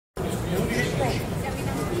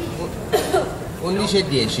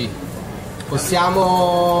11:10,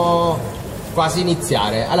 possiamo quasi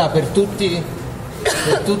iniziare. Allora, per tutti,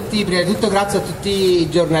 prima di tutto grazie a tutti i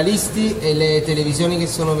giornalisti e le televisioni che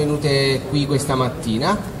sono venute qui questa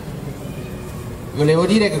mattina. Volevo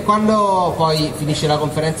dire che quando poi finisce la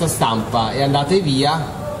conferenza stampa e andate via,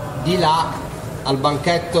 di là al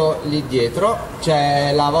banchetto lì dietro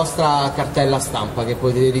c'è la vostra cartella stampa che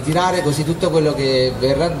potete ritirare, così tutto quello che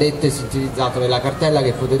verrà detto è sintetizzato nella cartella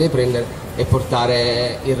che potete prendere e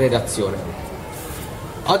portare in redazione.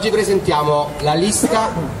 Oggi presentiamo la lista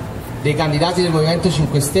dei candidati del MoVimento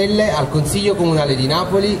 5 Stelle al Consiglio Comunale di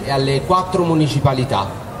Napoli e alle 4 municipalità: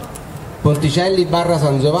 Ponticelli Barra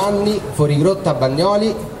San Giovanni, Fuorigrotta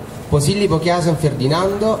Bagnoli, Posillipo Chiesa San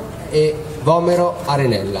Ferdinando e Vomero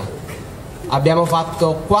Arenella. Abbiamo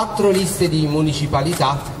fatto 4 liste di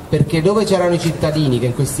municipalità perché dove c'erano i cittadini che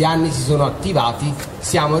in questi anni si sono attivati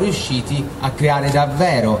siamo riusciti a creare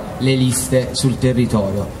davvero le liste sul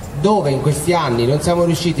territorio. Dove in questi anni non siamo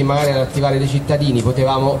riusciti magari ad attivare dei cittadini,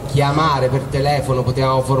 potevamo chiamare per telefono,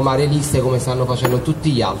 potevamo formare liste come stanno facendo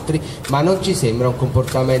tutti gli altri, ma non ci sembra un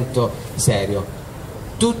comportamento serio.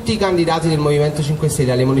 Tutti i candidati del MoVimento 5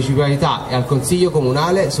 Stelle alle municipalità e al Consiglio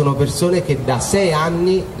Comunale sono persone che da 6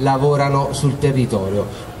 anni lavorano sul territorio,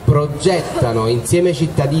 progettano insieme ai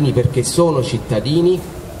cittadini, perché sono cittadini,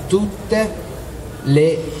 tutte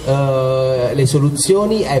le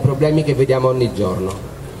soluzioni ai problemi che vediamo ogni giorno.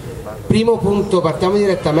 Primo punto, partiamo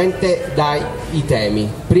direttamente dai temi.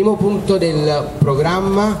 Primo punto del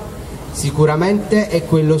programma sicuramente è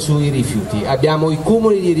quello sui rifiuti. Abbiamo i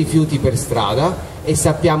cumuli di rifiuti per strada e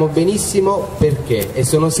sappiamo benissimo perché, e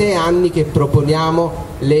sono 6 anni che proponiamo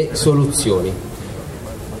le soluzioni.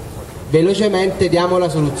 Velocemente diamo la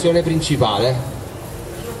soluzione principale: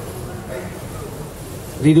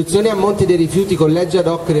 riduzione a monte dei rifiuti con legge ad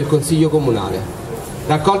hoc del Consiglio Comunale,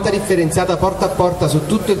 raccolta differenziata porta a porta su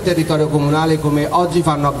tutto il territorio comunale come oggi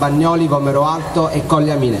fanno a Bagnoli, Vomero Alto e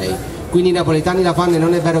Colli Aminei. Quindi i napoletani la fanno e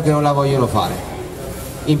non è vero che non la vogliono fare.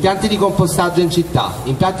 Impianti di compostaggio in città,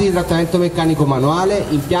 impianti di trattamento meccanico manuale,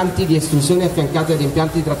 impianti di estrusione affiancati ad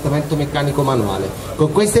impianti di trattamento meccanico manuale.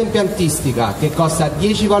 Con questa impiantistica, che costa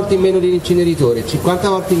 10 volte in meno di un inceneritore, 50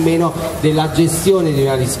 volte in meno della gestione di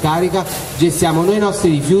una discarica, gestiamo noi i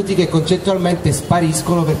nostri rifiuti che concettualmente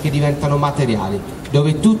spariscono perché diventano materiali,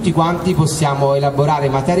 dove tutti quanti possiamo elaborare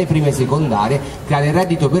materie prime e secondarie, creare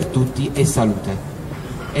reddito per tutti e salute.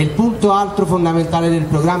 E il punto altro fondamentale del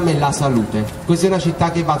programma è la salute. Questa è una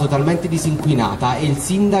città che va totalmente disinquinata e il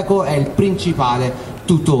sindaco è il principale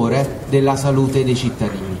tutore della salute dei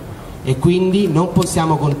cittadini. E quindi non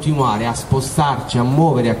possiamo continuare a spostarci, a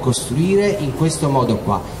muovere, a costruire in questo modo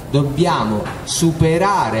qua. Dobbiamo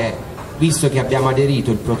superare, visto che abbiamo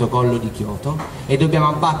aderito al protocollo di Kyoto, e dobbiamo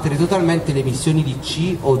abbattere totalmente le emissioni di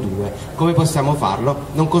CO2. Come possiamo farlo?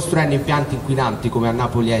 Non costruendo impianti inquinanti come a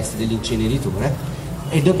Napoli Est dell'inceneritore,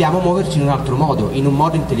 e dobbiamo muoverci in un altro modo, in un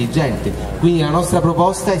modo intelligente. Quindi la nostra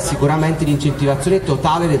proposta è sicuramente l'incentivazione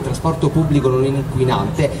totale del trasporto pubblico non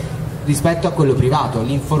inquinante rispetto a quello privato,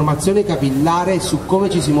 l'informazione capillare su come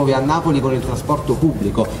ci si muove a Napoli con il trasporto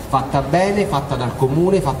pubblico, fatta bene, fatta dal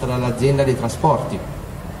comune, fatta dall'azienda dei trasporti.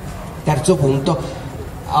 Terzo punto: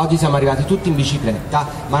 oggi siamo arrivati tutti in bicicletta,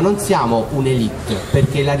 ma non siamo un'elite,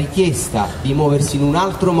 perché la richiesta di muoversi in un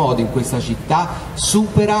altro modo in questa città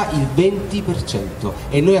supera il 20%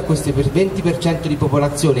 e noi a questo 20% di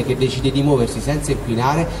popolazione che decide di muoversi senza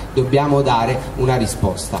inquinare dobbiamo dare una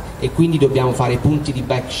risposta, e quindi dobbiamo fare punti di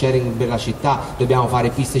bike sharing per la città, dobbiamo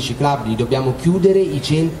fare piste ciclabili, dobbiamo chiudere i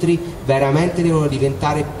centri, veramente devono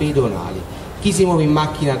diventare pedonali. Chi si muove in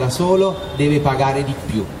macchina da solo deve pagare di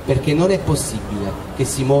più, perché non è possibile che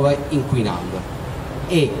si muova inquinando.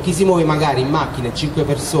 E chi si muove magari in macchina 5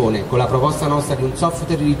 persone, con la proposta nostra di un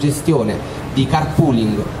software di gestione di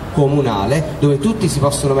carpooling comunale, dove tutti si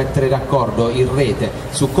possono mettere d'accordo in rete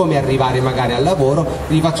su come arrivare magari al lavoro,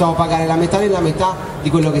 li facciamo pagare la metà della metà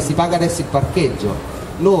di quello che si paga adesso il parcheggio.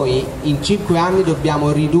 Noi in 5 anni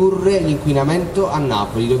dobbiamo ridurre l'inquinamento a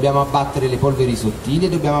Napoli, dobbiamo abbattere le polveri sottili e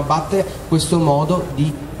dobbiamo abbattere questo modo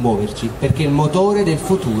di muoverci, perché il motore del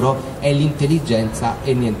futuro è l'intelligenza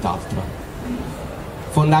e nient'altro.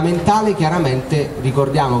 Fondamentale, chiaramente,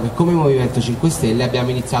 ricordiamo che come Movimento 5 Stelle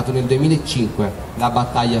abbiamo iniziato nel 2005 la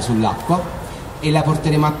battaglia sull'acqua e la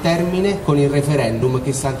porteremo a termine con il referendum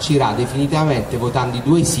che sancirà definitivamente, votando i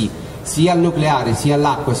 2 sì, sia al nucleare, sia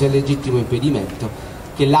all'acqua, sia al legittimo impedimento,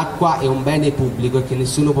 che l'acqua è un bene pubblico e che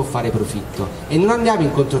nessuno può fare profitto. E non andiamo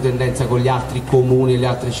in controtendenza con gli altri comuni e le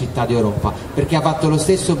altre città d'Europa, perché ha fatto lo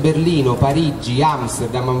stesso Berlino, Parigi,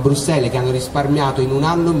 Amsterdam, Bruxelles, che hanno risparmiato in un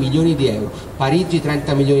anno milioni di euro. Parigi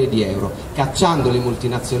 30 milioni di euro, cacciando le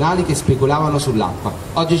multinazionali che speculavano sull'acqua.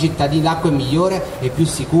 Oggi ai cittadini l'acqua è migliore e più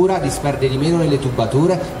sicura, disperde di meno nelle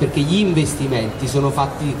tubature, perché gli investimenti sono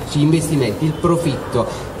fatti, il profitto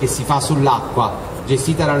che si fa sull'acqua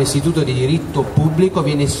gestita da un istituto di diritto pubblico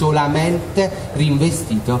viene solamente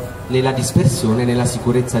reinvestito nella dispersione e nella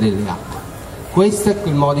sicurezza delle acque. Questo è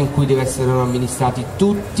il modo in cui devono essere amministrati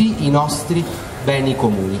tutti i nostri beni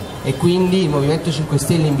comuni, e quindi il Movimento 5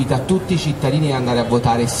 Stelle invita tutti i cittadini ad andare a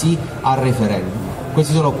votare sì al referendum.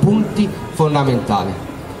 Questi sono punti fondamentali.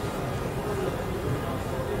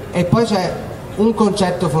 E poi c'è un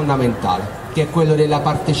concetto fondamentale, che è quello della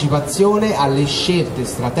partecipazione alle scelte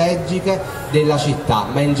strategiche della città,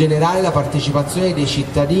 ma in generale la partecipazione dei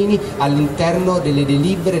cittadini all'interno delle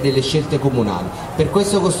delibere delle scelte comunali. Per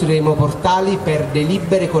questo costruiremo portali per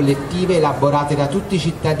delibere collettive elaborate da tutti i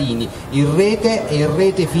cittadini in rete e in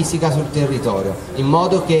rete fisica sul territorio, in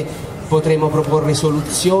modo che potremo proporre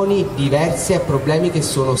soluzioni diverse a problemi che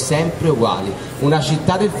sono sempre uguali. Una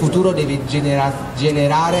città del futuro deve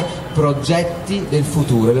generare progetti del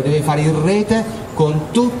futuro, lo deve fare in rete con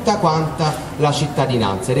tutta quanta la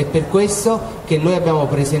cittadinanza, ed è per questo che noi abbiamo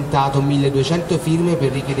presentato 1200 firme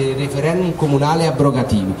per richiedere referendum comunale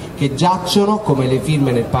abrogativi, che giacciono come le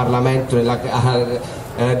firme nel Parlamento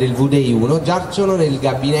del VDI 1, giacciono nel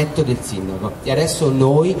gabinetto del sindaco, e adesso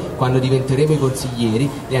noi, quando diventeremo i consiglieri,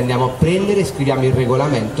 li andiamo a prendere, scriviamo il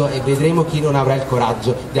regolamento e vedremo chi non avrà il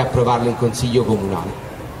coraggio di approvarlo in consiglio comunale.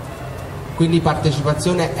 Quindi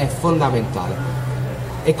partecipazione è fondamentale.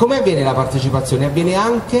 E come avviene la partecipazione? Avviene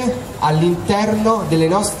anche all'interno delle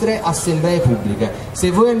nostre assemblee pubbliche.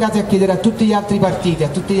 Se voi andate a chiedere a tutti gli altri partiti, a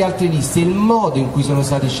tutte le altre liste, il modo in cui sono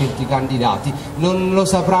stati scelti i candidati, non lo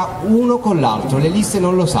saprà uno con l'altro. Le liste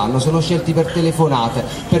non lo sanno, sono scelti per telefonate,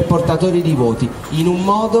 per portatori di voti, in un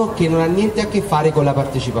modo che non ha niente a che fare con la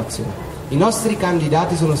partecipazione. I nostri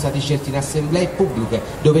candidati sono stati scelti in assemblee pubbliche,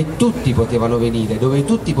 dove tutti potevano venire, dove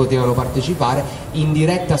tutti potevano partecipare in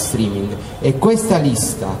diretta streaming, e questa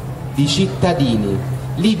lista di cittadini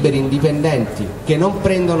liberi, indipendenti, che non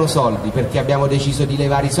prendono soldi, perché abbiamo deciso di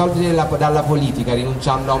levare i soldi dalla politica,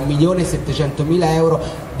 rinunciando a 1.700.000 euro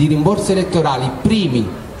di rimborsi elettorali, primi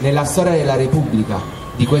nella storia della Repubblica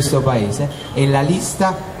di questo Paese, è la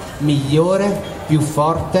lista migliore, più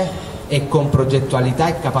forte e con progettualità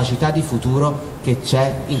e capacità di futuro che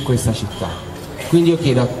c'è in questa città. Quindi io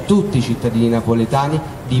chiedo a tutti i cittadini napoletani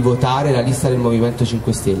di votare la lista del Movimento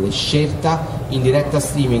 5 Stelle, scelta in diretta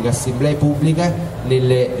streaming, assemblee pubbliche,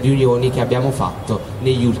 nelle riunioni che abbiamo fatto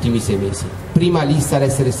negli ultimi 6 mesi. Prima lista ad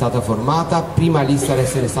essere stata formata, prima lista ad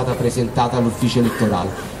essere stata presentata all'ufficio elettorale.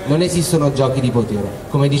 Non esistono giochi di potere.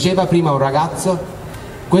 Come diceva prima un ragazzo,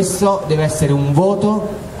 questo deve essere un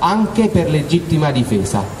voto anche per legittima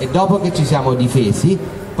difesa, e dopo che ci siamo difesi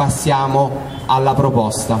passiamo alla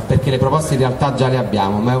proposta, perché le proposte in realtà già le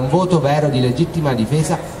abbiamo, ma è un voto vero di legittima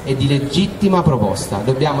difesa e di legittima proposta.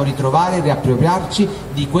 Dobbiamo ritrovare e riappropriarci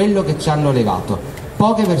di quello che ci hanno levato.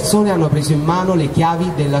 Poche persone hanno preso in mano le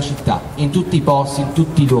chiavi della città, in tutti i posti, in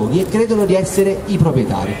tutti i luoghi, e credono di essere i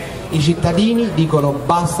proprietari. I cittadini dicono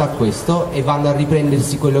basta a questo e vanno a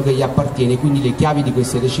riprendersi quello che gli appartiene, quindi le chiavi di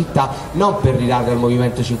queste città, non per rirarle al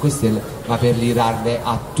Movimento 5 Stelle, ma per rirarle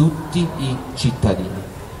a tutti i cittadini.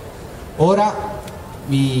 Ora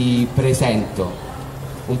vi presento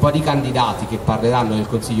un po' di candidati che parleranno nel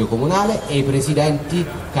Consiglio Comunale e i presidenti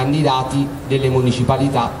candidati delle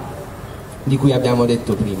municipalità di cui abbiamo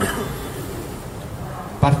detto prima.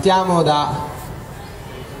 Partiamo da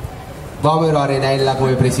Vomero Arenella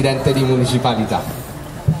come presidente di municipalità.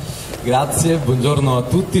 Grazie, buongiorno a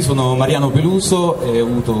tutti, sono Mariano Peluso e ho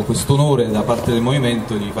avuto questo onore da parte del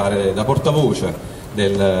Movimento di fare da portavoce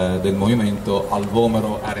del Movimento al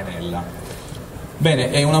Vomero Arenella.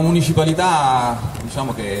 Bene, è una municipalità,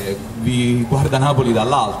 diciamo, che vi guarda Napoli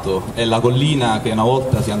dall'alto, è la collina che una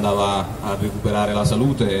volta si andava a recuperare la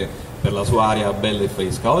salute per la sua aria bella e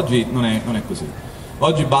fresca. Oggi non è così.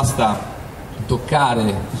 Oggi basta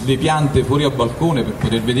toccare le piante fuori al balcone per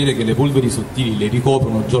poter vedere che le polveri sottili le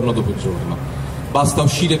ricoprono giorno dopo giorno. Basta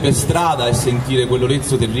uscire per strada e sentire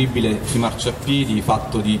quell'olezzo terribile sui marciapiedi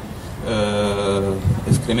fatto di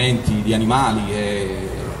escrementi di animali e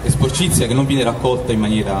sporcizia che non viene raccolta in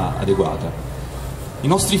maniera adeguata. I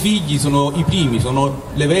nostri figli sono i primi, sono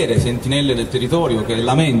le vere sentinelle del territorio che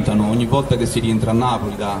lamentano ogni volta che si rientra a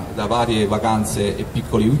Napoli da varie vacanze e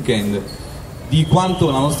piccoli weekend di quanto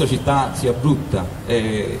la nostra città sia brutta,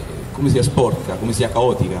 sporca, come sia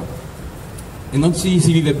caotica, e non si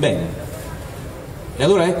vive bene. E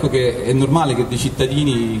allora ecco che è normale che dei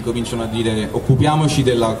cittadini cominciano a dire: occupiamoci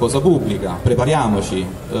della cosa pubblica, prepariamoci,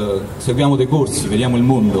 seguiamo dei corsi, vediamo il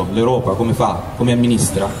mondo, l'Europa come fa, come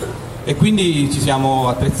amministra. E quindi ci siamo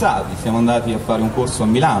attrezzati, siamo andati a fare un corso a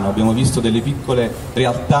Milano, abbiamo visto delle piccole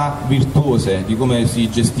realtà virtuose di come si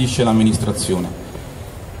gestisce l'amministrazione.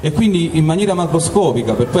 E quindi in maniera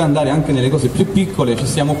macroscopica, per poi andare anche nelle cose più piccole, ci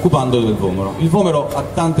stiamo occupando del Vomero. Il Vomero ha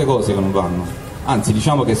tante cose che non vanno. Anzi,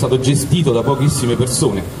 diciamo che è stato gestito da pochissime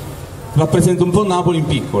persone, rappresenta un po' Napoli in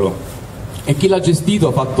piccolo, e chi l'ha gestito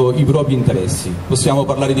ha fatto i propri interessi. Possiamo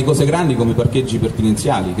parlare di cose grandi come i parcheggi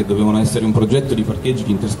pertinenziali, che dovevano essere un progetto di parcheggi di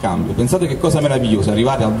interscambio. Pensate che cosa meravigliosa,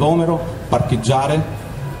 arrivare al Vomero, parcheggiare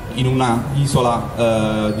in una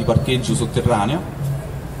isola di parcheggio sotterranea,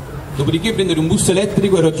 dopodiché prendere un bus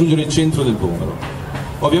elettrico e raggiungere il centro del Vomero.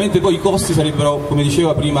 Ovviamente poi i costi sarebbero, come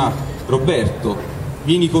diceva prima Roberto: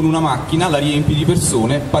 vieni con una macchina, la riempi di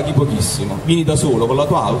persone, paghi pochissimo; vieni da solo con la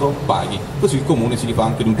tua auto, paghi. Così il comune si rifà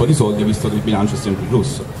anche di un po' di soldi, visto che il bilancio è sempre in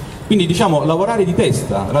rosso. Quindi diciamo lavorare di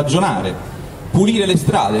testa, ragionare, pulire le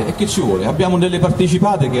strade. E che ci vuole? Abbiamo delle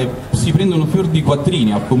partecipate che si prendono fior di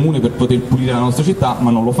quattrini al comune per poter pulire la nostra città, ma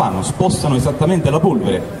non lo fanno, spostano esattamente la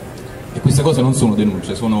polvere. E queste cose non sono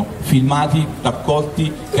denunce, sono filmati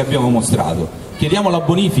raccolti che abbiamo mostrato. Chiediamo la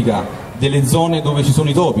bonifica delle zone dove ci sono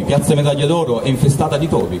i topi. Piazza Medaglia d'Oro è infestata di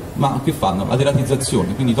topi, ma che fanno? La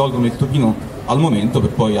deratizzazione, quindi tolgono il topino al momento per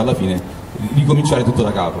poi alla fine ricominciare tutto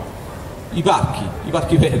da capo. I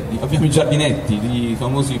parchi verdi, abbiamo i giardinetti, i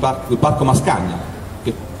famosi il parco Mascagna,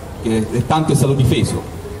 che tanto è stato difeso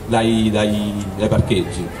dai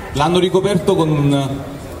parcheggi. L'hanno ricoperto con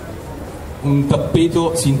un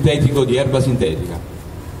tappeto sintetico di erba sintetica.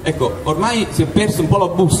 Ecco, ormai si è perso un po' la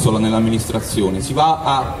bussola nell'amministrazione, si va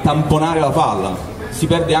a tamponare la palla, si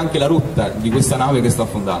perde anche la rotta di questa nave che sta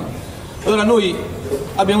affondando. Allora noi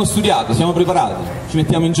abbiamo studiato, siamo preparati, ci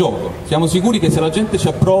mettiamo in gioco, siamo sicuri che se la gente ci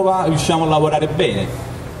approva riusciamo a lavorare bene.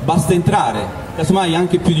 Basta entrare, casomai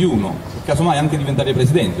anche più di uno, casomai anche diventare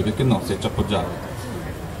presidente, perché no, se ci appoggiate.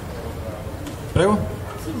 Prego?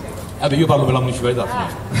 Vabbè, io parlo per la municipalità.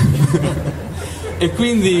 E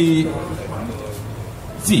quindi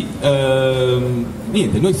sì,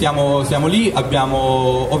 niente, noi siamo lì,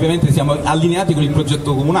 ovviamente siamo allineati con il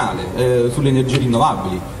progetto comunale sulle energie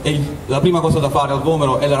rinnovabili, e la prima cosa da fare al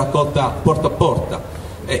Vomero è la raccolta porta a porta,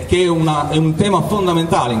 che è un tema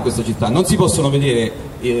fondamentale in questa città. Non si possono vedere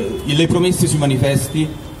le promesse sui manifesti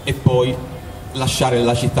e poi lasciare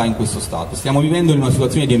la città in questo stato. Stiamo vivendo in una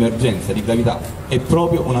situazione di emergenza, di gravità, è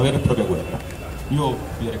proprio una vera e propria guerra. Io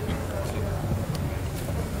direi qui.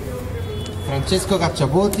 Francesco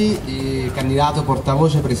Cacciapoti, candidato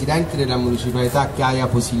portavoce presidente della municipalità Chiaia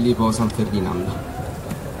Posillipo San Ferdinando.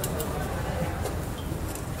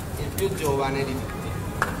 Il più giovane di tutti.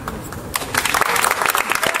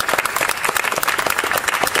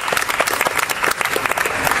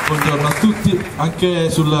 Buongiorno a tutti, anche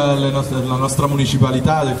sulla nostra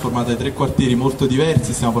municipalità è formata da 3 quartieri molto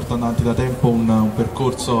diversi. Stiamo portando avanti da tempo un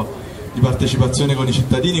percorso di partecipazione con i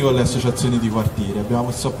cittadini, con le associazioni di quartiere. Abbiamo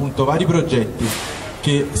messo a punto vari progetti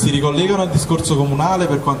che si ricollegano al discorso comunale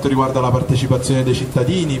per quanto riguarda la partecipazione dei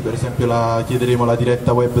cittadini. Per esempio chiederemo la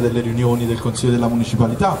diretta web delle riunioni del Consiglio della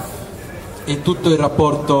Municipalità e tutto il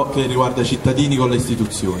rapporto che riguarda i cittadini con le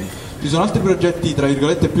istituzioni. Ci sono altri progetti tra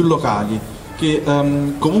virgolette più locali che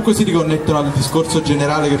comunque si riconnettono al discorso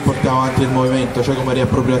generale che portiamo avanti nel movimento, cioè come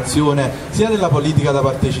riappropriazione sia della politica da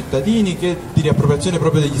parte dei cittadini che di riappropriazione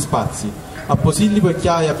proprio degli spazi. A Posillipo e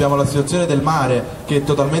Chiaia abbiamo la situazione del mare che è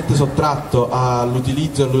totalmente sottratto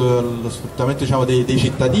all'utilizzo e allo sfruttamento, diciamo, dei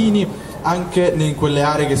cittadini, anche in quelle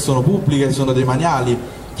aree che sono pubbliche, che sono demaniali.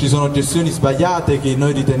 Ci sono gestioni sbagliate che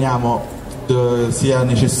noi riteniamo sia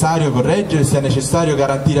necessario correggere, sia necessario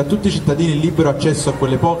garantire a tutti i cittadini il libero accesso a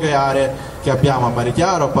quelle poche aree che abbiamo a Mare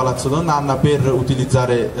Chiaro, a Palazzo Donn'Anna, per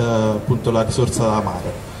utilizzare appunto la risorsa da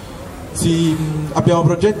mare. Abbiamo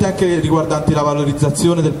progetti anche riguardanti la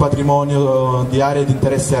valorizzazione del patrimonio di aree di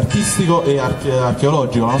interesse artistico e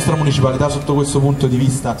archeologico. La nostra municipalità sotto questo punto di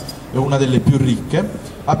vista è una delle più ricche.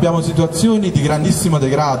 Abbiamo situazioni di grandissimo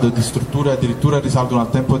degrado, di strutture addirittura risalgono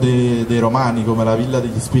al tempo dei Romani, come la Villa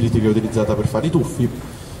degli Spiriti che è utilizzata per fare i tuffi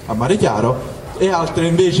a Mare Chiaro, e altre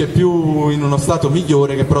invece più in uno stato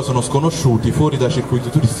migliore che però sono sconosciuti, fuori dai circuiti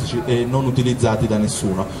turistici e non utilizzati da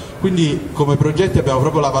nessuno. Quindi come progetti abbiamo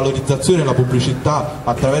proprio la valorizzazione e la pubblicità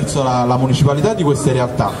attraverso la municipalità di queste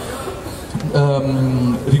realtà.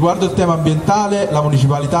 Riguardo il tema ambientale, la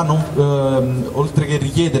municipalità oltre che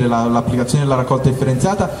richiedere l'applicazione della raccolta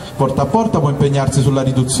differenziata porta a porta può impegnarsi sulla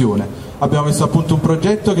riduzione. Abbiamo messo a punto un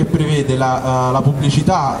progetto che prevede la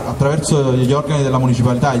pubblicità attraverso gli organi della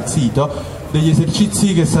municipalità, il sito, degli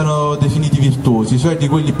esercizi che sono definiti virtuosi, cioè di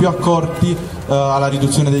quelli più accorti alla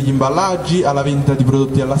riduzione degli imballaggi, alla vendita di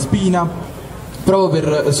prodotti alla spina, proprio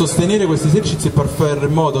per sostenere questi esercizi e per fare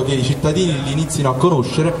in modo che i cittadini li inizino a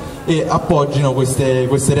conoscere e appoggino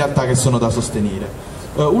queste realtà che sono da sostenere.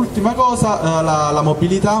 Ultima cosa, la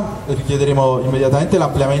mobilità, richiederemo immediatamente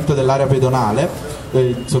l'ampliamento dell'area pedonale,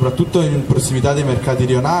 soprattutto in prossimità dei mercati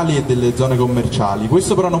rionali e delle zone commerciali.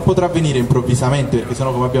 Questo però non potrà avvenire improvvisamente, perché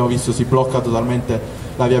sennò, come abbiamo visto, si blocca totalmente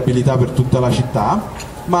la viabilità per tutta la città,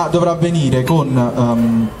 ma dovrà avvenire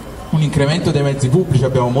con un incremento dei mezzi pubblici.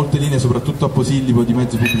 Abbiamo molte linee, soprattutto a Posillipo, di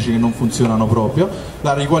mezzi pubblici che non funzionano proprio,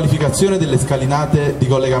 la riqualificazione delle scalinate di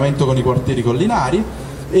collegamento con i quartieri collinari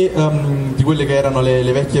e di quelle che erano le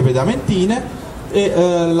vecchie pedamentine, e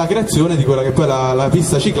la creazione di quella che poi è la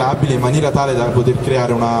pista ciclabile, in maniera tale da poter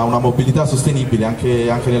creare una mobilità sostenibile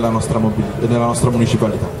anche nella nostra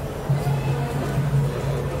municipalità.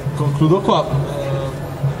 Concludo qua.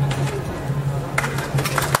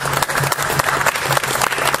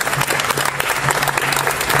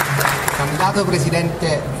 Candidato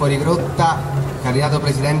presidente Fuorigrotta, candidato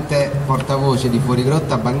presidente portavoce di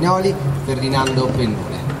Fuorigrotta Bagnoli, Ferdinando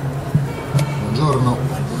Pennone.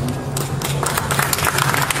 Buongiorno.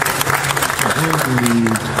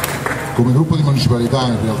 Come gruppo di municipalità,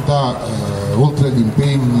 in realtà, oltre agli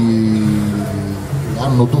impegni che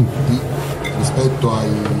hanno tutti rispetto ai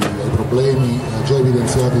problemi già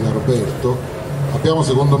evidenziati da Roberto, abbiamo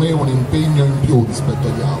secondo me un impegno in più rispetto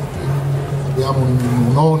agli altri. Abbiamo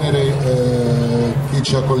un onere che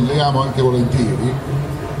ci accogliamo anche volentieri,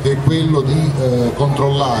 che è quello di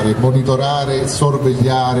controllare, monitorare,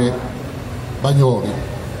 sorvegliare Bagnoli,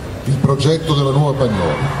 il progetto della nuova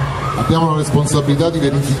Bagnoli. Abbiamo la responsabilità di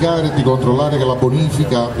verificare e di controllare che la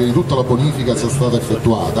bonifica, prima di tutta la bonifica, sia stata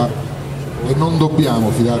effettuata, e non dobbiamo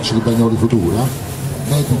fidarci di Bagnoli Futura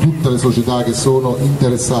né di tutte le società che sono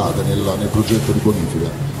interessate nel progetto di bonifica.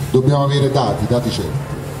 Dobbiamo avere dati certi.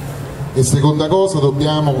 E seconda cosa,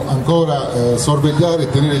 dobbiamo ancora sorvegliare e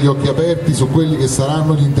tenere gli occhi aperti su quelli che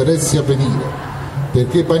saranno gli interessi a venire,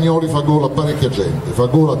 perché Bagnoli fa gola a parecchia gente, fa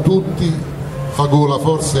gola a tutti, fa gola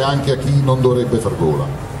forse anche a chi non dovrebbe far gola,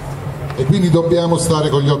 e quindi dobbiamo stare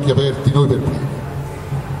con gli occhi aperti noi per primi.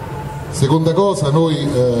 Seconda cosa, noi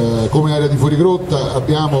come area di Fuorigrotta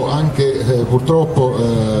abbiamo anche purtroppo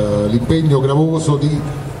l'impegno gravoso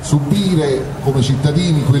di subire come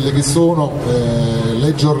cittadini quelle che sono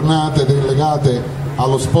le giornate legate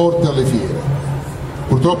allo sport e alle fiere.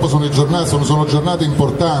 Purtroppo sono giornate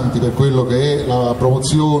importanti per quello che è la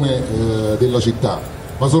promozione della città,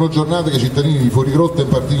 ma sono giornate che i cittadini di Fuorigrotta in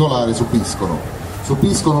particolare subiscono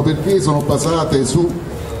perché sono basate su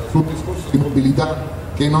un discorso di mobilità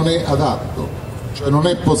che non è adatto, cioè non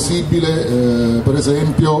è possibile per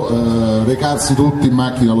esempio recarsi tutti in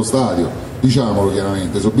macchina allo stadio, diciamolo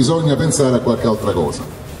chiaramente, bisogna pensare a qualche altra cosa,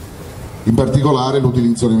 in particolare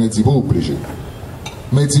l'utilizzo dei mezzi pubblici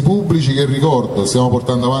che, ricordo, stiamo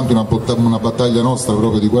portando avanti una battaglia nostra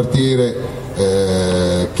proprio di quartiere,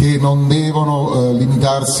 che non devono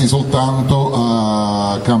limitarsi soltanto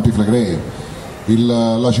a Campi Flegrei.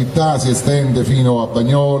 La città si estende fino a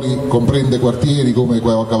Bagnoli, comprende quartieri come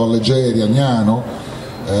Cavalleggeri, Agnano.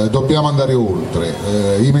 Dobbiamo andare oltre,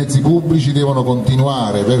 i mezzi pubblici devono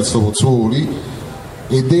continuare verso Pozzuoli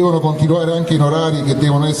e devono continuare anche in orari che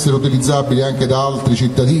devono essere utilizzabili anche da altri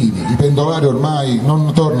cittadini. I pendolari ormai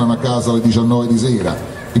non tornano a casa alle 19 di sera,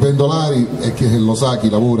 i pendolari, e che lo sa chi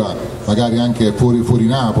lavora magari anche fuori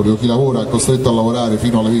Napoli, o chi lavora è costretto a lavorare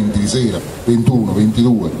fino alle 20 di sera, 21,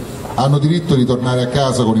 22, hanno diritto di tornare a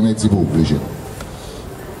casa con i mezzi pubblici.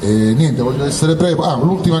 Niente, voglio essere breve.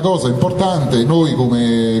 L'ultima cosa importante, noi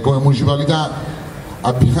come municipalità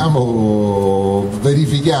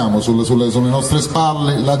verifichiamo sulle nostre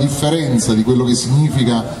spalle la differenza di quello che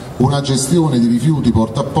significa una gestione di rifiuti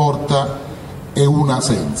porta a porta e una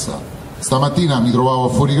senza. Stamattina mi trovavo a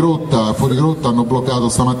Fuorigrotta hanno bloccato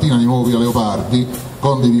stamattina di nuovo via Leopardi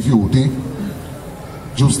con dei rifiuti,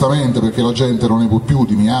 giustamente perché la gente non ne può più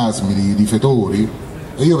di miasmi, di fetori,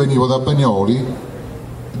 e io venivo da Bagnoli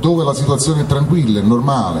dove la situazione è tranquilla, è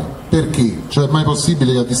normale. Perché? Cioè, è mai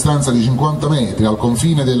possibile che a distanza di 50 metri al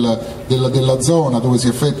confine della zona dove si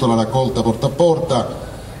effettua la raccolta porta a porta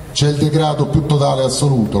c'è il degrado più totale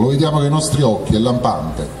assoluto, lo vediamo con i nostri occhi, è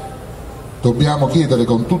lampante. Dobbiamo chiedere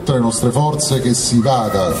con tutte le nostre forze che si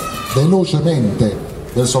vada velocemente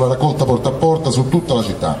verso la raccolta porta a porta su tutta la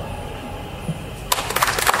città.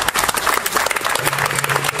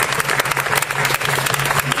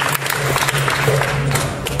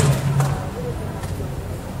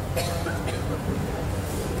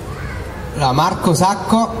 Allora, Marco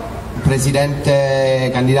Sacco, presidente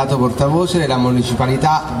candidato portavoce della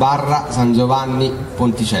municipalità Barra San Giovanni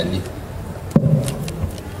Ponticelli.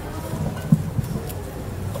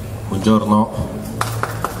 Buongiorno.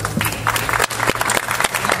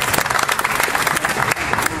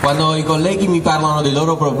 Quando i colleghi mi parlano dei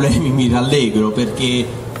loro problemi mi rallegro, perché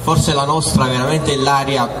forse la nostra veramente è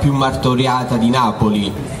l'area più martoriata di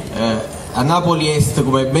Napoli. A Napoli Est,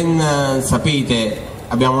 come ben sapete,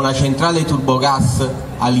 abbiamo una centrale turbogas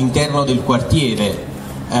all'interno del quartiere,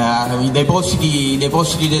 i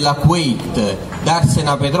depositi della Kuwait,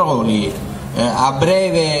 Darsena Petroli, a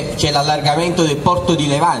breve c'è l'allargamento del porto di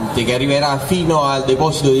Levante che arriverà fino al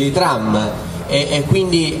deposito dei tram, e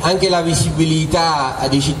quindi anche la visibilità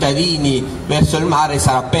dei cittadini verso il mare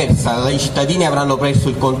sarà persa, i cittadini avranno perso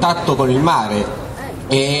il contatto con il mare.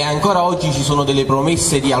 E ancora oggi ci sono delle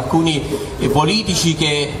promesse di alcuni politici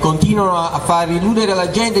che continuano a far illudere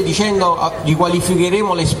la gente dicendo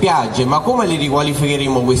riqualificheremo le spiagge. Ma come le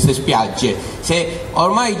riqualificheremo queste spiagge? Se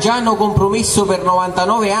ormai già hanno compromesso per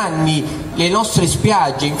 99 anni le nostre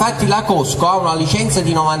spiagge, infatti la Cosco ha una licenza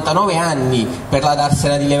di 99 anni per la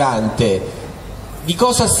Darsena di Levante. Di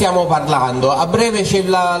cosa stiamo parlando? A breve c'è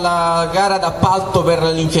la gara d'appalto per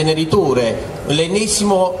l'inceneritore,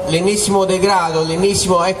 l'ennesimo degrado,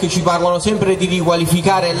 ecco, ci parlano sempre di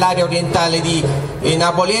riqualificare l'area orientale di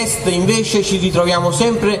Napoli Est, invece ci ritroviamo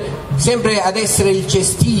sempre ad essere il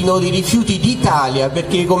cestino di rifiuti d'Italia,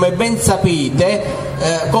 perché come ben sapete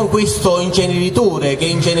con questo inceneritore che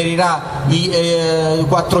incenerirà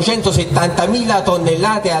 470.000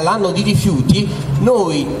 tonnellate all'anno di rifiuti,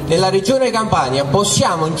 noi nella regione Campania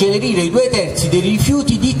possiamo incenerire i 2/3 dei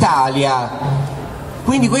rifiuti d'Italia.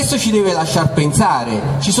 Quindi questo ci deve lasciar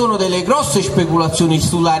pensare, ci sono delle grosse speculazioni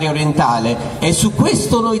sull'area orientale e su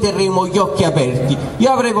questo noi terremo gli occhi aperti.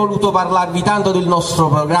 Io avrei voluto parlarvi tanto del nostro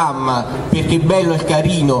programma perché è bello e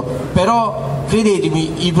carino, però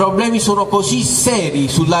credetemi, i problemi sono così seri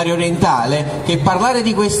sull'area orientale che parlare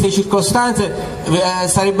di queste circostanze,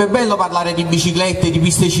 sarebbe bello parlare di biciclette, di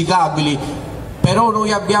piste ciclabili, però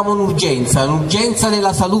noi abbiamo un'urgenza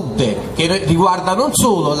della salute che riguarda non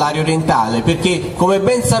solo l'area orientale, perché come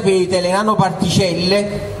ben sapete le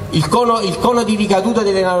nanoparticelle, il cono di ricaduta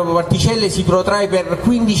delle nanoparticelle si protrae per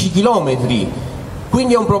 15 km,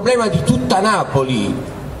 quindi è un problema di tutta Napoli.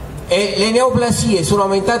 E le neoplasie sono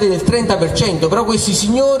aumentate del 30%, però questi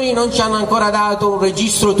signori non ci hanno ancora dato un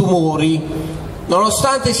registro tumori,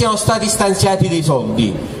 nonostante siano stati stanziati dei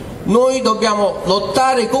soldi. Noi dobbiamo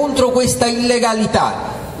lottare contro questa illegalità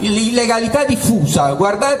diffusa.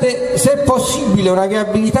 Guardate, se è possibile una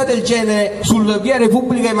viabilità del genere sul via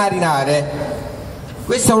Repubblica Marinare.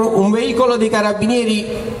 Questo è un veicolo dei carabinieri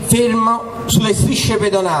fermo sulle strisce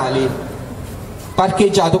pedonali,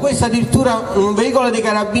 parcheggiato. Questo è addirittura un veicolo dei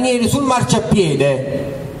carabinieri sul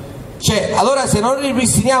marciapiede. Cioè, allora se non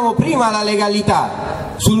ripristiniamo prima la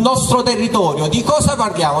legalità sul nostro territorio, di cosa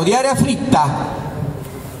parliamo? Di area fritta?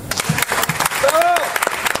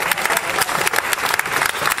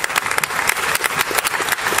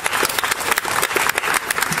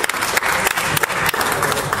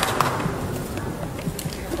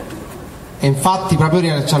 E infatti, proprio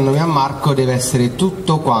riallacciandomi a Marco, deve essere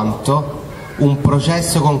tutto quanto un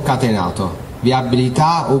processo concatenato.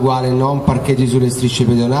 Viabilità uguale non parcheggi sulle strisce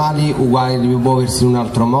pedonali, uguale di muoversi in un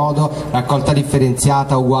altro modo, raccolta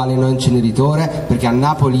differenziata uguale no inceneritore, perché a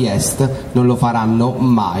Napoli Est non lo faranno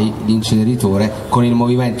mai l'inceneritore con il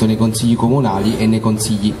movimento nei consigli comunali e nei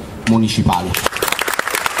consigli municipali.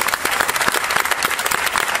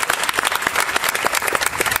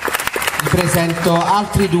 Vi presento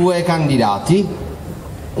altri due candidati,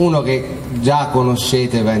 uno che già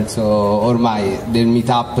conoscete penso ormai del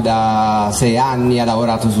meetup da 6 anni, ha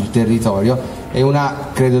lavorato sul territorio, e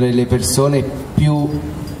una credo delle persone più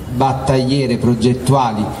battagliere,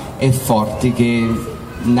 progettuali e forti che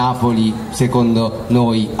Napoli secondo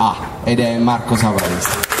noi ha, ed è Marco Savarese.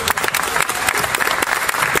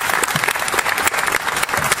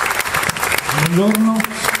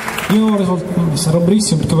 Buongiorno. Io sarò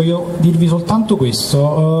brevissimo perché voglio dirvi soltanto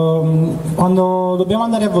questo. Quando dobbiamo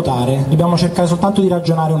andare a votare dobbiamo cercare soltanto di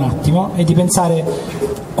ragionare un attimo e di pensare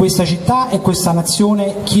questa città e questa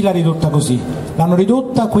nazione chi l'ha ridotta così. L'hanno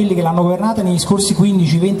ridotta quelli che l'hanno governata negli scorsi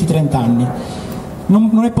 15, 20, 30 anni.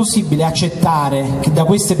 Non è possibile accettare che da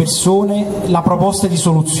queste persone la proposta di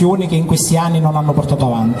soluzione che in questi anni non hanno portato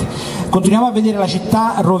avanti. Continuiamo a vedere la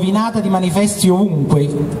città rovinata di manifesti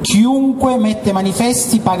ovunque, chiunque mette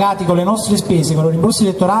manifesti pagati con le nostre spese, con i rimborsi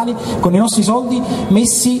elettorali, con i nostri soldi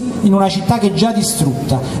messi in una città che è già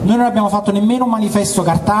distrutta. Noi non abbiamo fatto nemmeno un manifesto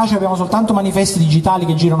cartaceo, abbiamo soltanto manifesti digitali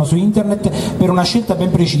che girano su internet per una scelta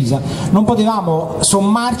ben precisa. Non potevamo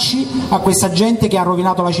sommarci a questa gente che ha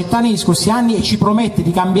rovinato la città negli scorsi anni e ci promette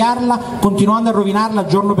di cambiarla continuando a rovinarla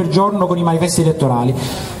giorno per giorno con i manifesti elettorali.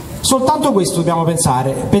 Soltanto questo dobbiamo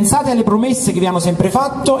pensare. Pensate alle promesse che vi hanno sempre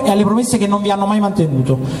fatto e alle promesse che non vi hanno mai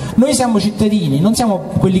mantenuto. Noi siamo cittadini, non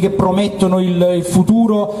siamo quelli che promettono il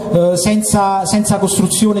futuro senza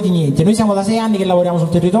costruzione di niente. Noi siamo da 6 anni che lavoriamo sul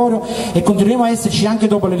territorio e continueremo a esserci anche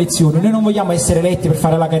dopo le elezioni. Noi non vogliamo essere eletti per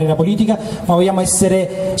fare la carriera politica, ma vogliamo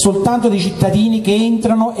essere soltanto dei cittadini che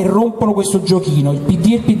entrano e rompono questo giochino. Il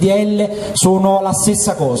PD e il PDL sono la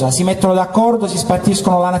stessa cosa, si mettono d'accordo, si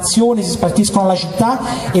spartiscono la nazione, si spartiscono la città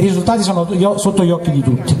e i risultati sono sotto gli occhi di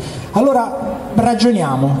tutti. Allora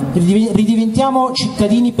ragioniamo, ridiventiamo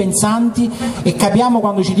cittadini pensanti e capiamo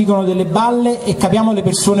quando ci dicono delle balle e capiamo le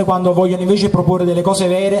persone quando vogliono invece proporre delle cose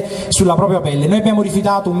vere sulla propria pelle. Noi abbiamo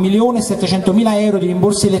rifiutato 1.700.000 euro di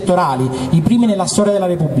rimborsi elettorali, i primi nella storia della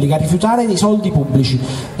Repubblica, a rifiutare dei soldi pubblici.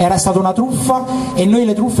 Era stata una truffa e noi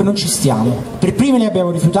le truffe non ci stiamo. Per primi li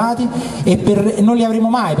abbiamo rifiutati e non li avremo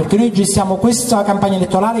mai, perché noi gestiamo questa campagna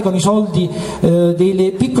elettorale con i soldi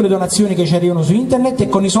delle piccole donazioni che ci arrivano su internet e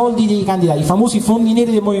con i soldi dei candidati. I famosi fondi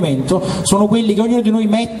neri del movimento sono quelli che ognuno di noi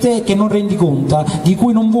mette e che non rendiconta, di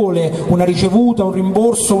cui non vuole una ricevuta, un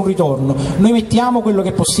rimborso, un ritorno. Noi mettiamo quello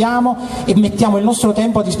che possiamo e mettiamo il nostro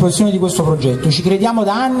tempo a disposizione di questo progetto. Ci crediamo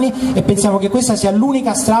da anni e pensiamo che questa sia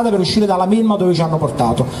l'unica strada per uscire dalla melma dove ci hanno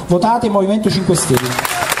portato. Votate MoVimento 5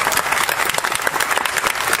 Stelle.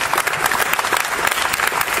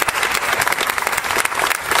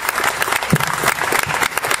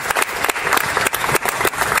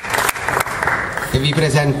 Vi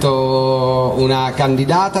presento una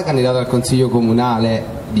candidata al Consiglio Comunale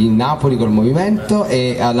di Napoli col Movimento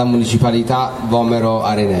e alla Municipalità Vomero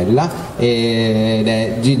Arenella ed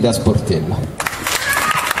è Gilda Sportello.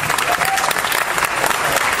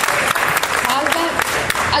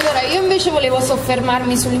 Allora, io invece volevo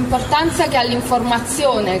soffermarmi sull'importanza che ha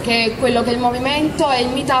l'informazione, che è quello che il Movimento e il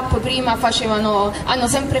Meetup prima hanno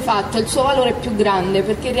sempre fatto, il suo valore più grande,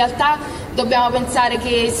 perché in realtà dobbiamo pensare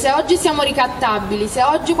che se oggi siamo ricattabili, se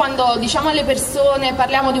oggi quando diciamo alle persone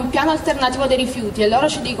parliamo di un piano alternativo dei rifiuti e loro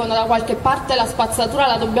ci dicono da qualche parte la spazzatura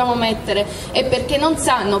la dobbiamo mettere, è perché non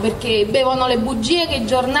sanno, perché bevono le bugie che i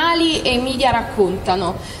giornali e i media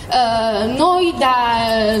raccontano. Noi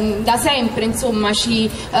da sempre insomma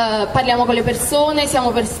parliamo con le persone,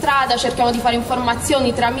 siamo per strada, cerchiamo di fare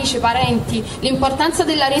informazioni tra amici e parenti. L'importanza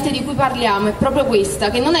della rete di cui parliamo è proprio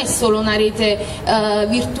questa, che non è solo una rete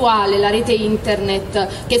virtuale, la rete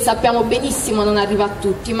internet, che sappiamo benissimo non arriva a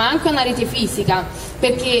tutti, ma anche una rete fisica,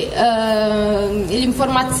 perché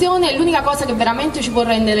l'informazione è l'unica cosa che veramente ci può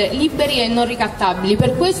rendere liberi e non ricattabili.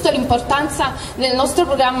 Per questo l'importanza nel nostro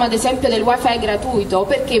programma ad esempio del wifi gratuito.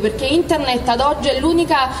 Perché? Perché internet ad oggi è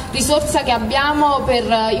l'unica risorsa che abbiamo per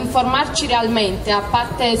informarci realmente, a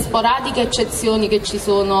parte sporadiche eccezioni che ci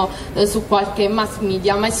sono su qualche mass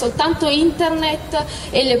media, ma è soltanto internet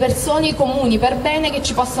e le persone, i comuni per bene, che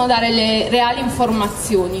ci possono dare le reali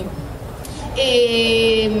informazioni.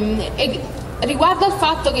 Riguardo al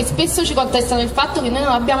fatto che spesso ci contestano il fatto che noi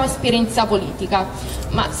non abbiamo esperienza politica,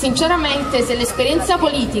 ma sinceramente se l'esperienza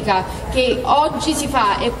politica che oggi si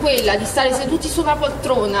fa è quella di stare seduti su una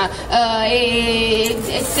poltrona e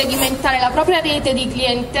sedimentare la propria rete di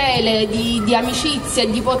clientele, di amicizie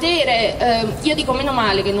e di potere, io dico meno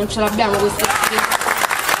male che non ce l'abbiamo questa esperienza.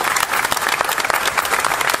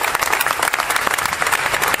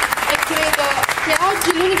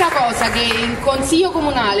 Oggi l'unica cosa che il Consiglio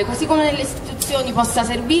Comunale, così come nelle istituzioni, possa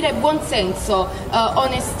servire è buonsenso,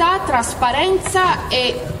 onestà, trasparenza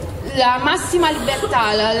e la massima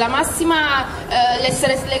libertà,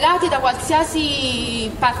 l'essere slegati da qualsiasi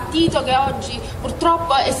partito che oggi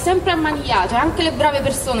purtroppo è sempre ammanigliato, e anche le brave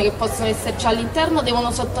persone che possono esserci all'interno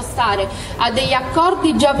devono sottostare a degli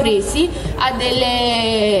accordi già presi, a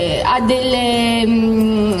delle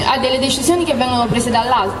decisioni che vengono prese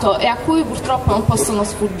dall'alto e a cui purtroppo non possono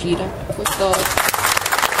sfuggire.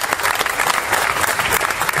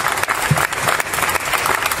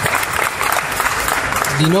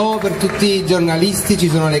 Di nuovo per tutti i giornalisti ci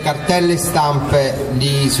sono le cartelle stampe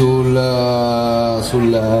lì sul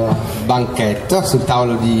banchetto, sul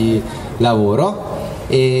tavolo di lavoro,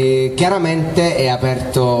 e chiaramente è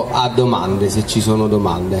aperto a domande, se ci sono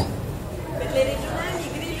domande. Per le regionali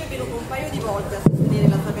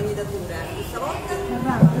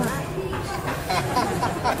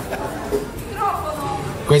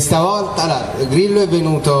Questa volta Grillo è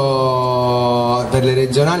venuto per le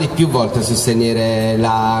regionali più volte a sostenere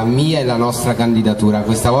la mia e la nostra candidatura.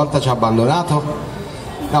 Questa volta ci ha abbandonato?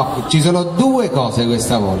 No, ci sono due cose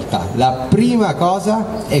questa volta. La prima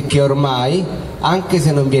cosa è che ormai, anche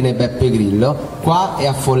se non viene Beppe Grillo, qua è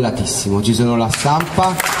affollatissimo. Ci sono la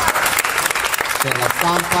stampa, ci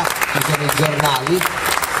sono i giornali,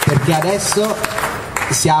 perché adesso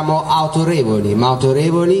siamo autorevoli, ma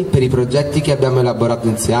autorevoli per i progetti che abbiamo elaborato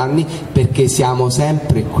in 6 anni, perché siamo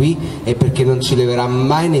sempre qui e perché non ci leverà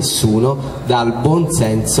mai nessuno dal buon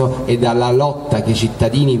senso e dalla lotta che i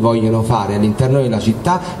cittadini vogliono fare all'interno della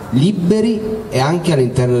città, liberi e anche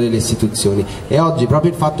all'interno delle istituzioni. E oggi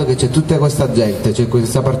proprio il fatto che c'è tutta questa gente, c'è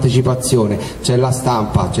questa partecipazione, c'è la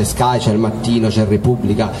stampa, c'è Sky, c'è il Mattino, c'è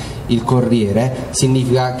Repubblica, il Corriere,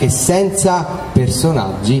 significa che senza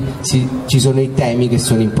personaggi ci sono i temi che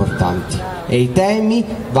sono importanti e i temi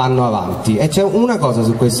vanno avanti. E c'è una cosa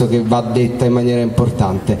su questo che va detta in maniera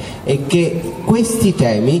importante, è che questi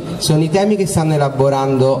temi sono i temi che stanno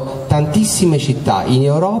elaborando tantissime città in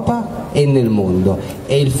Europa e nel mondo,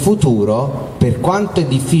 e il futuro, per quanto è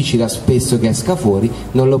difficile spesso che esca fuori,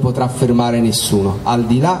 non lo potrà fermare nessuno al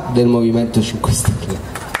di là del Movimento 5 Stelle.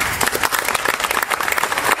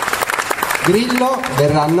 Grillo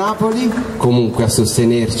verrà a Napoli comunque a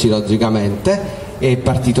sostenerci, logicamente. È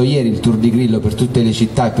partito ieri il tour di Grillo per tutte le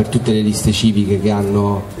città e per tutte le liste civiche che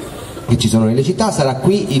ci sono nelle città. Sarà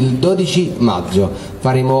qui il 12 maggio,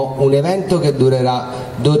 faremo un evento che durerà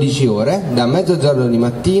 12 ore, da mezzogiorno di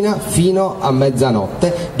mattina fino a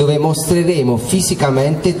mezzanotte, dove mostreremo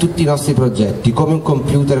fisicamente tutti i nostri progetti, come un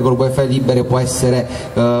computer col wifi libero può essere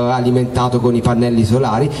alimentato con i pannelli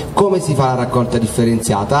solari, come si fa la raccolta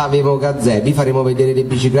differenziata, avevo gazebi, faremo vedere le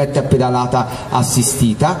biciclette a pedalata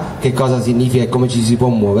assistita, che cosa significa e come ci si può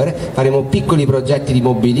muovere, faremo piccoli progetti di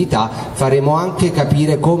mobilità, faremo anche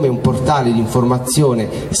capire come un portale di informazione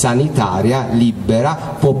sanitaria libera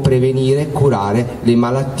può prevenire e curare le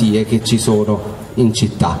malattie che ci sono in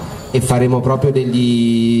città, e faremo proprio delle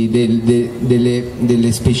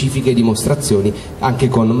specifiche dimostrazioni anche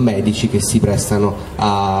con medici che si prestano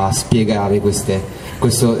a spiegare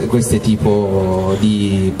queste tipo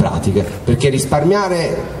di pratiche, perché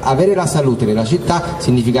avere la salute nella città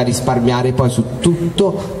significa risparmiare poi su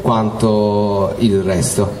tutto quanto il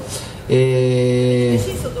resto.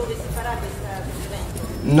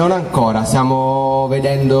 Non ancora, stiamo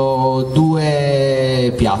vedendo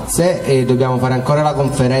 2 piazze e dobbiamo fare ancora la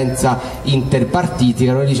conferenza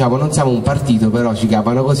interpartitica. Noi diciamo non siamo un partito, però ci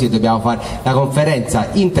chiamano così, e dobbiamo fare la conferenza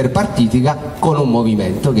interpartitica con un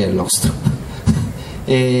movimento che è il nostro.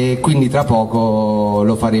 E quindi tra poco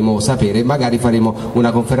lo faremo sapere, magari faremo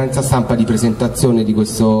una conferenza stampa di presentazione di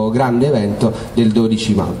questo grande evento del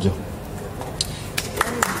 12 maggio.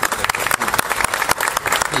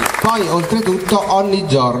 Poi oltretutto ogni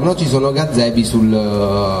giorno ci sono gazebi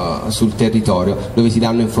sul territorio, dove si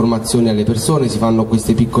danno informazioni alle persone, si fanno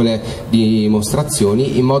queste piccole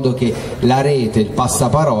dimostrazioni, in modo che la rete, il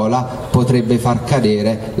passaparola, potrebbe far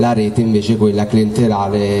cadere la rete invece quella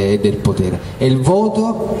clientelare del potere. E il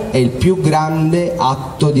voto è il più grande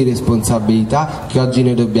atto di responsabilità che oggi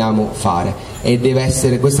noi dobbiamo fare, e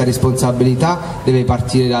questa responsabilità deve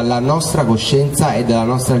partire dalla nostra coscienza e dalla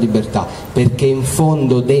nostra libertà, perché in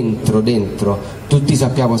fondo dentro tutti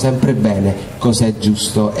sappiamo sempre bene cosa è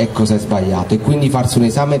giusto e cosa è sbagliato, e quindi farsi un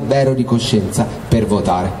esame vero di coscienza per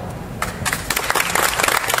votare.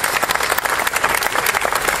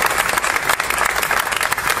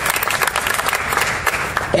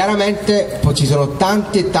 Chiaramente poi ci sono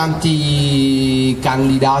tanti e tanti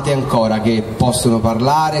candidati ancora che possono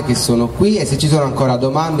parlare, che sono qui, e se ci sono ancora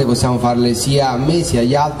domande possiamo farle sia a me sia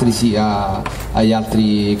agli altri sia agli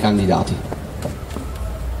altri candidati.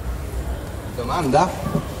 Domanda?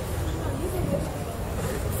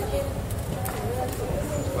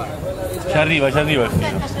 Ci arriva il figlio.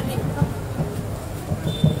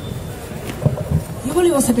 Io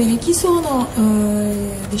volevo sapere chi sono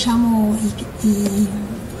diciamo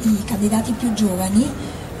i candidati più giovani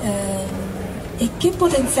e che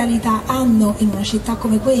potenzialità hanno in una città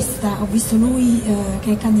come questa. Ho visto lui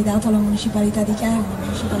che è candidato alla municipalità di Chiara, una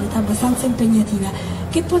municipalità abbastanza impegnativa.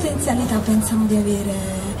 Che potenzialità pensano di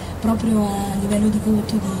avere proprio a livello di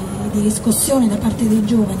voto, di riscossione da parte dei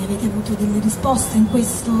giovani? Avete avuto delle risposte in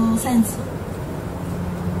questo senso?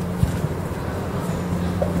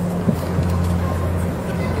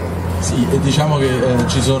 Sì, e diciamo che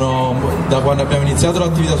ci sono, da quando abbiamo iniziato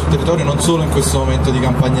l'attività sul territorio, non solo in questo momento di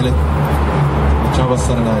campagna elettorale. Facciamo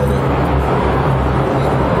passare l'aereo.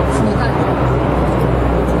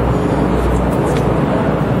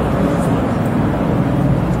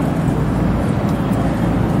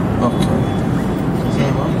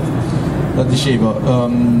 dicevo,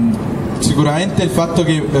 sicuramente il fatto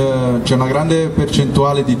che c'è una grande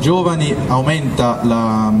percentuale di giovani aumenta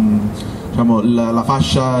la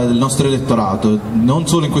fascia del nostro elettorato, non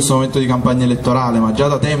solo in questo momento di campagna elettorale, ma già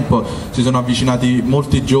da tempo si sono avvicinati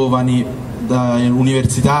molti giovani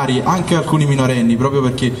universitari, anche alcuni minorenni, proprio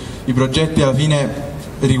perché i progetti alla fine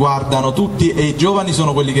riguardano tutti e i giovani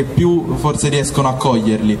sono quelli che più forse riescono a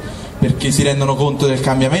coglierli, perché si rendono conto del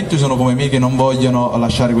cambiamento, ci sono come me che non vogliono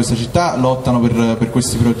lasciare questa città, lottano per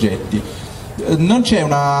questi progetti. Non c'è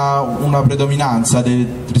una predominanza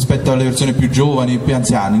rispetto alle persone più giovani e più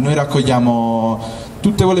anziane, noi raccogliamo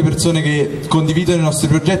tutte quelle persone che condividono i nostri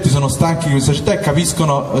progetti, sono stanchi di questa città e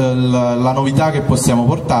capiscono la novità che possiamo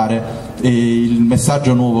portare e il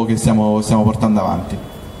messaggio nuovo che stiamo portando avanti.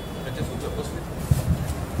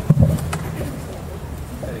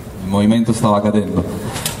 Il movimento stava cadendo.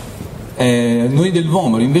 Noi del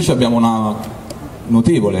Vomero invece abbiamo una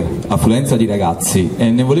notevole affluenza di ragazzi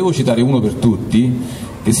e ne volevo citare uno per tutti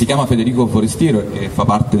che si chiama Federico Forestiero e che fa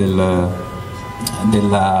parte tra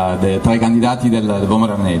i candidati del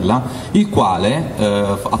Vomero Arenella, il quale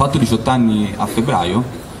ha fatto 18 anni a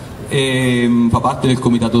febbraio e fa parte del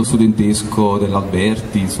comitato studentesco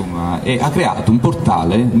dell'Alberti, insomma, e ha creato un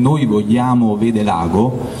portale Noi Vogliamo Vede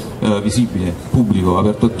Lago, visibile, pubblico,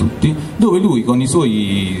 aperto a tutti, dove lui con i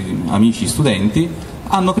suoi amici studenti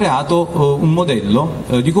hanno creato un modello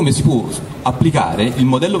di come si può applicare il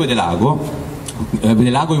modello Vede Lago. Vede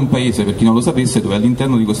Lago è un paese, per chi non lo sapesse, dove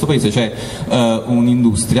all'interno di questo paese c'è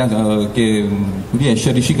un'industria che riesce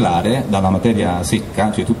a riciclare dalla materia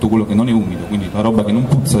secca, cioè tutto quello che non è umido, quindi la roba che non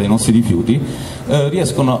puzza dei nostri rifiuti,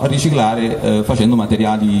 riescono a riciclare facendo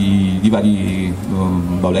materiali di vari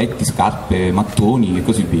bauletti, scarpe, mattoni e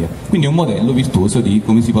così via. Quindi è un modello virtuoso di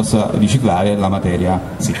come si possa riciclare la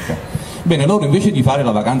materia secca. Bene, loro invece di fare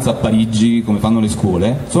la vacanza a Parigi come fanno le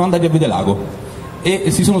scuole, sono andati a Vede Lago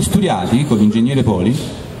e si sono studiati con l'ingegnere Poli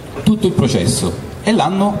tutto il processo e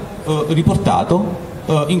l'hanno riportato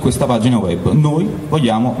in questa pagina web Noi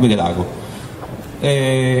Vogliamo Vede Lago,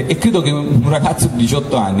 e credo che un ragazzo di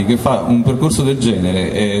 18 anni che fa un percorso del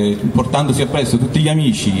genere, portandosi appresso tutti gli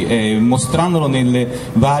amici e mostrandolo nelle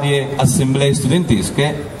varie assemblee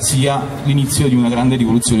studentesche, sia l'inizio di una grande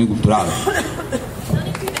rivoluzione culturale.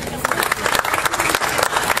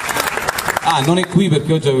 Ah, non è qui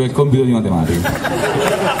perché oggi aveva il compito di matematica.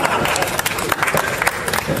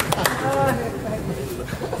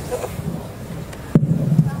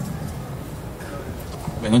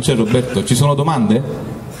 Beh, non c'è Roberto, ci sono domande?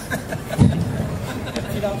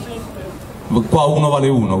 Qua uno vale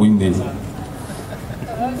uno, quindi. Su,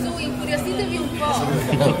 incuriositevi un po'.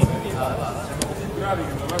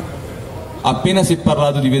 Appena si è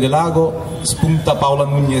parlato di Vede Lago, spunta Paola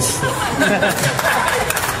Nunez.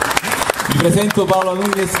 Vi presento Paola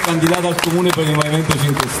Nunez, candidata al comune per il Movimento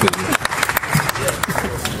 5 Stelle.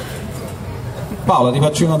 Paola, ti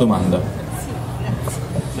faccio una domanda.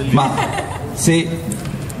 Ma se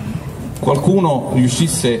qualcuno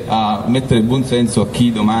riuscisse a mettere buon senso a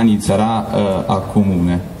chi domani sarà al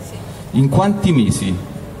comune, in quanti mesi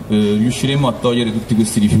riusciremo a togliere tutti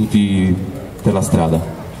questi rifiuti per la strada?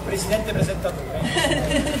 Presidente presentatore.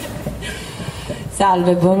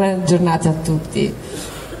 Salve, buona giornata a tutti.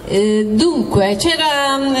 Dunque,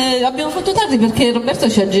 abbiamo fatto tardi perché Roberto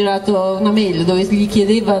ci ha girato una mail dove gli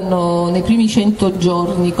chiedevano nei primi 100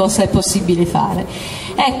 giorni cosa è possibile fare.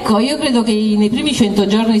 Ecco, io credo che nei primi 100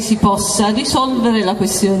 giorni si possa risolvere la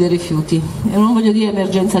questione dei rifiuti. E non voglio dire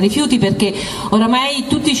emergenza rifiuti perché oramai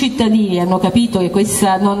tutti i cittadini hanno capito che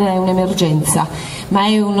questa non è un'emergenza, ma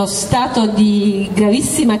è uno stato di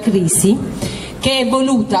gravissima crisi che è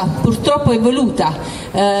voluta, purtroppo è voluta.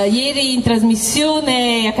 Ieri in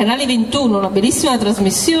trasmissione a Canale 21, una bellissima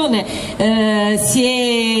trasmissione, si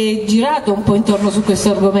è girato un po' intorno su questo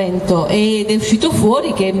argomento ed è uscito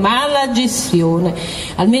fuori che è mala gestione.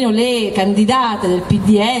 Almeno le candidate del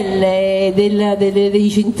PDL, dei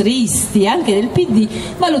centristi, anche del PD,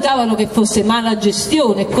 valutavano che fosse mala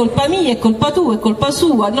gestione, è colpa mia, è colpa tua, è colpa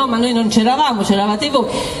sua, no ma noi non c'eravamo, c'eravate voi.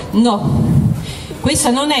 No.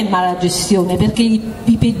 Questa non è mala gestione perché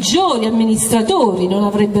i peggiori amministratori non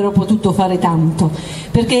avrebbero potuto fare tanto,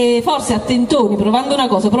 perché forse a tentoni, provando una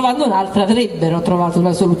cosa, provando un'altra, avrebbero trovato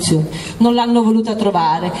una soluzione. Non l'hanno voluta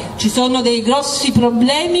trovare. Ci sono dei grossi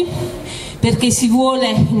problemi perché si vuole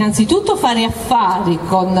innanzitutto fare affari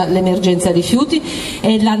con l'emergenza rifiuti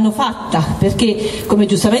e l'hanno fatta perché, come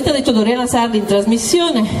giustamente ha detto Doriana Sardi in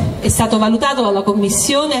trasmissione, è stato valutato dalla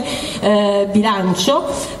Commissione Bilancio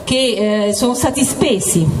che sono stati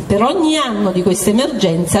spesi per ogni anno di questa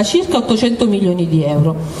emergenza circa 800 milioni di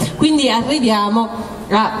euro. Quindi arriviamo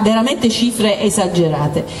a veramente cifre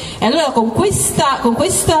esagerate. E allora con questa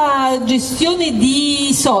gestione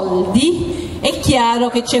di soldi è chiaro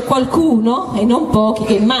che c'è qualcuno, e non pochi,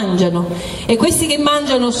 che mangiano, e questi che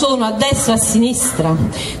mangiano sono a destra e a sinistra,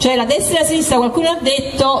 cioè la destra e la sinistra, qualcuno ha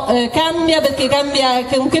detto cambia perché cambia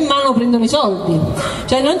con che mano prendono i soldi,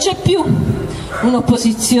 cioè non c'è più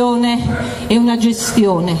un'opposizione e una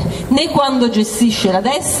gestione, né quando gestisce la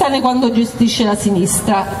destra né quando gestisce la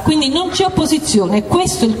sinistra, quindi non c'è opposizione, e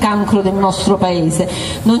questo è il cancro del nostro paese,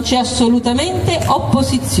 non c'è assolutamente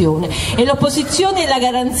opposizione, e l'opposizione è la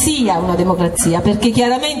garanzia a una democrazia, perché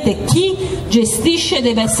chiaramente chi gestisce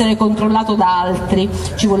deve essere controllato da altri,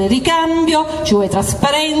 ci vuole ricambio, ci vuole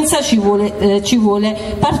trasparenza, ci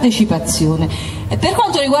vuole partecipazione. E per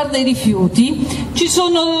quanto riguarda i rifiuti ci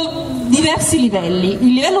sono diversi livelli.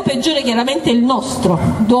 Il livello peggiore chiaramente è il nostro,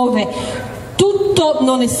 dove tutto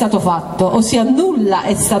non è stato fatto, ossia nulla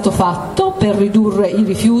è stato fatto per ridurre i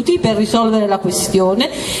rifiuti, per risolvere la questione.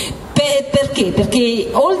 Perché? Perché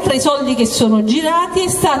oltre ai soldi che sono girati è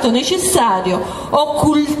stato necessario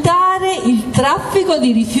occultare il traffico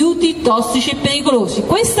di rifiuti tossici e pericolosi.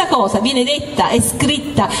 Questa cosa viene detta, è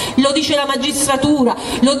scritta, lo dice la magistratura,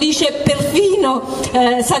 lo dice perfino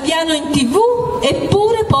Saviano in TV,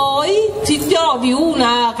 eppure poi si trovi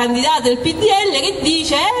una candidata del PDL che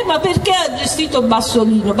dice ma perché ha gestito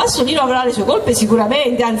Bassolino? Bassolino avrà le sue colpe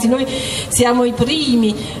sicuramente, anzi noi siamo i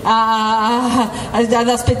primi ad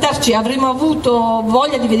aspettarci, avremmo avuto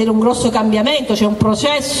voglia di vedere un grosso cambiamento, c'è un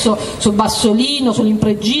processo su Bassolino,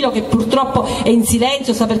 sull'Impregilo che purtroppo è in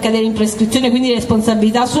silenzio, sta per cadere in prescrizione, quindi le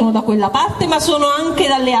responsabilità sono da quella parte ma sono anche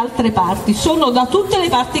dalle altre parti, sono da tutte le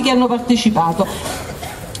parti che hanno partecipato.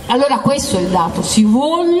 Allora questo è il dato, si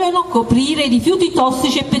vogliono coprire i rifiuti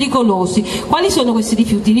tossici e pericolosi. Quali sono questi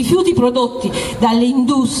rifiuti? Rifiuti prodotti dalle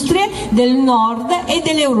industrie del nord e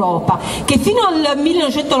dell'Europa, che fino al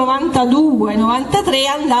 1992-93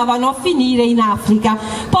 andavano a finire in Africa.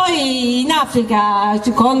 Poi in Africa,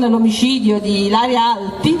 con l'omicidio di Ilaria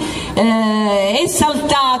Alpi, è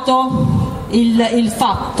saltato il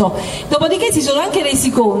fatto, dopodiché si sono anche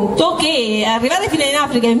resi conto che arrivare fino in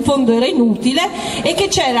Africa in fondo era inutile e che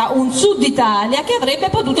c'era un sud Italia che avrebbe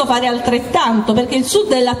potuto fare altrettanto, perché il sud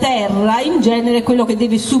della terra in genere è quello che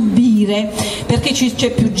deve subire, perché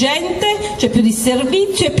c'è più gente, c'è più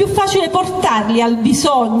disservizio, è più facile portarli al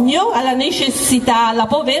bisogno, alla necessità, alla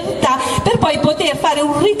povertà, per poi poter fare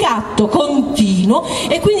un ricatto continuo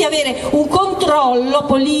e quindi avere un controllo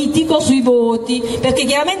politico sui voti, perché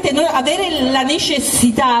chiaramente avere la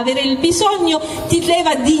necessità, avere il bisogno ti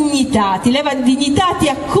leva dignità, ti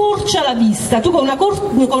accorcia la vista. Tu con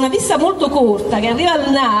una vista molto corta che arriva al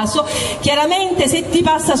naso, chiaramente se ti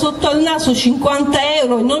passa sotto al naso 50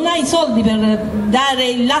 euro e non hai soldi per dare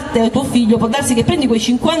il latte a tuo figlio, può darsi che prendi quei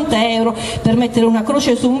 50 euro per mettere una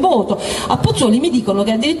croce su un voto. A Pozzuoli mi dicono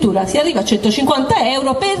che addirittura si arriva a 150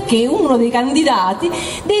 euro perché uno dei candidati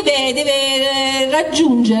deve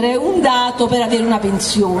raggiungere un dato per avere una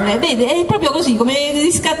pensione. Vede, è proprio così, come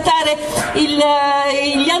riscattare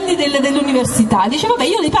gli anni dell'università. Dice vabbè,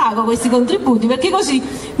 io li pago questi contributi perché così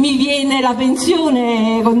mi viene la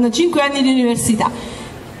pensione con 5 anni di università.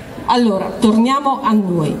 Allora, torniamo a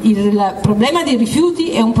noi. Il problema dei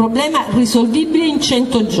rifiuti è un problema risolvibile in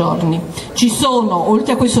 100 giorni. Ci sono,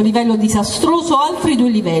 oltre a questo livello disastroso, altri due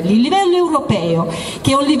livelli. Il livello europeo,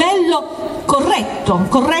 che è un livello corretto,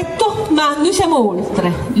 ma noi siamo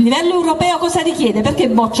oltre. Il livello europeo cosa richiede? Perché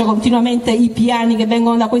boccia continuamente i piani che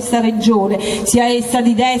vengono da questa regione, sia essa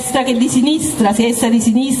di destra che di sinistra, sia essa di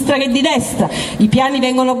sinistra che di destra? I piani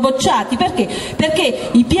vengono bocciati perché? Perché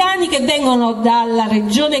i piani che vengono dalla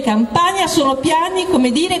regione Campania sono piani,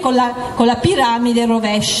 come dire, con la piramide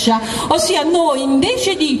rovescia, ossia noi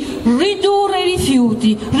invece di ridurre i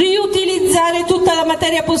rifiuti, riutilizzare tutta la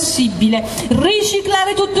materia possibile,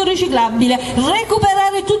 riciclare tutto il riciclabile,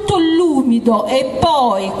 recuperare tutto l'umido e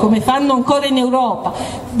poi, come fanno ancora in Europa,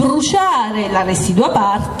 bruciare la residua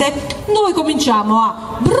parte, noi cominciamo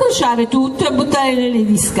a bruciare tutto e a buttare nelle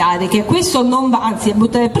discariche. Questo non va, anzi a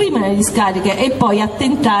buttare prima nelle discariche e poi a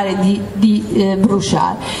tentare di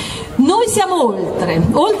bruciare. Noi siamo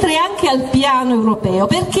oltre anche al piano europeo,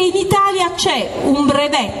 perché in Italia c'è un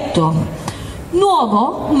brevetto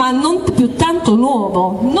nuovo, ma non più tanto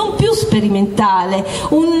nuovo, non più sperimentale,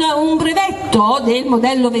 un brevetto del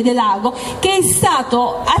modello Vedelago che è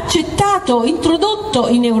stato accettato, introdotto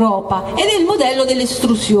in Europa, ed è il modello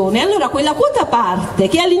dell'estrusione. Allora quella quota parte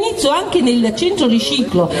che all'inizio anche nel centro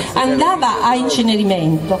riciclo andava a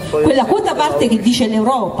incenerimento, quella quota parte che dice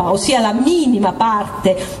l'Europa, ossia la minima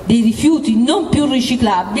parte dei rifiuti non più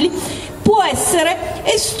riciclabili, può essere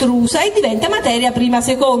estrusa e diventa materia prima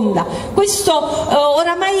seconda. Questo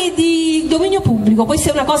oramai è di dominio pubblico, questa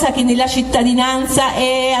è una cosa che nella cittadinanza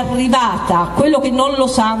è arrivata, quello che non lo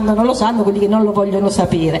sanno quelli che non lo vogliono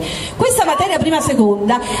sapere. Questa materia prima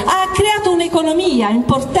seconda ha creato un'economia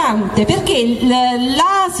importante, perché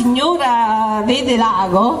la signora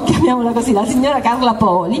Vedelago, chiamiamola così, la signora Carla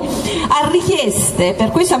Poli, ha richieste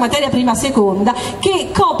per questa materia prima seconda che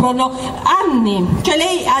coprono anni, cioè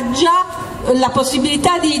lei ha già la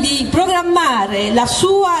possibilità di programmare la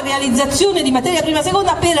sua realizzazione di materia prima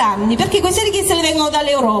seconda per anni, perché queste richieste le vengono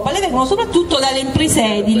dall'Europa, le vengono soprattutto dalle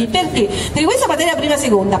imprese edili. Perché? Perché questa materia prima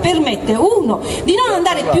seconda permette, uno, di non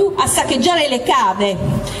andare più a saccheggiare le cave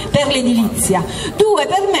per l'edilizia, due,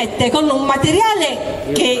 permette con un materiale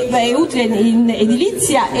che è utile in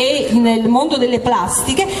edilizia e nel mondo delle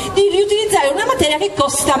plastiche di riutilizzare una materia che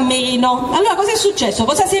costa meno. Allora cosa è successo?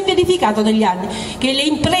 Cosa si è verificato negli anni? Che le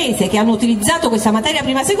imprese che hanno utilizzato questa materia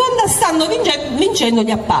prima seconda stanno vincendo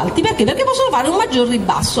gli appalti. Perché? Perché possono fare un maggior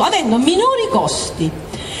ribasso avendo minori costi.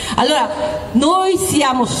 Allora, noi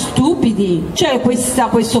siamo stupidi? Cioè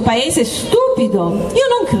questo paese è stupido? Io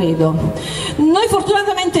non credo. Noi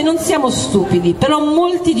fortunatamente non siamo stupidi, però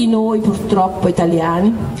molti di noi purtroppo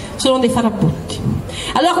italiani sono dei farabutti.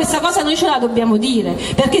 Allora questa cosa noi ce la dobbiamo dire,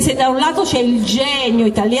 perché se da un lato c'è il genio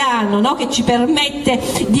italiano, no, che ci permette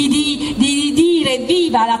di dire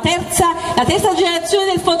viva, la terza generazione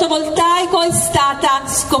del fotovoltaico è stata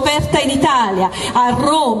scoperta in Italia, a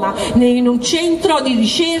Roma, in un centro di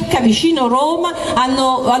ricerca vicino Roma,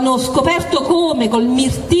 hanno scoperto come col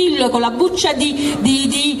mirtillo e con la buccia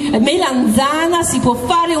di melanzana si può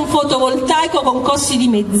fare un fotovoltaico con costi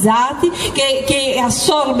dimezzati, che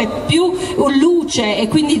assorbe più luce e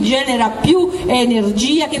quindi genera più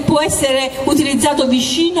energia, che può essere utilizzato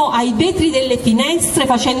vicino ai vetri delle finestre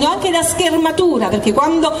facendo anche da schermatura, perché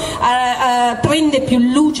quando prende più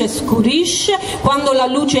luce scurisce, quando la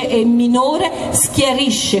luce è minore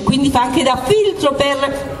schiarisce, quindi fa anche da filtro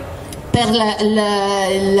per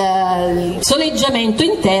il soleggiamento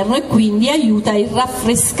interno e quindi aiuta il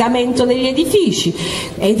raffrescamento degli edifici,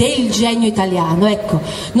 ed è il genio italiano. Ecco,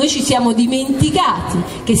 noi ci siamo dimenticati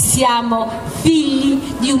che siamo figli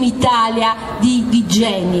di un'Italia di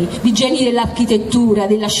geni dell'architettura,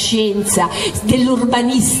 della scienza,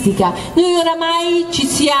 dell'urbanistica. Noi oramai ci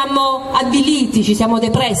siamo avviliti, ci siamo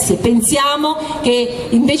depressi e pensiamo che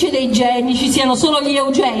invece dei geni ci siano solo gli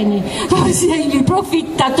eugeni, i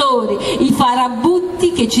profittatori, i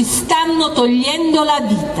farabutti che ci stanno togliendo la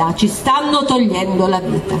vita,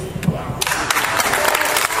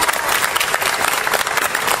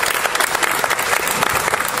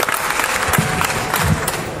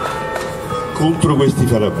 Contro questi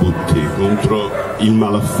farabutti, contro il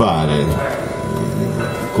malaffare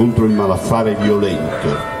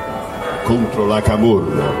violento, contro la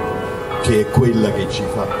camorra, che è quella che ci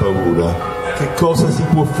fa paura, che cosa si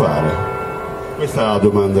può fare? Questa è la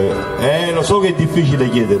domanda. Lo so che è difficile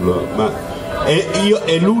chiederlo, ma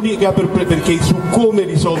è l'unica perché su come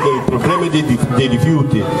risolvere il problema dei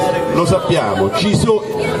rifiuti lo sappiamo.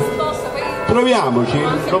 Proviamoci.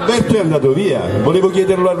 Roberto è andato via, volevo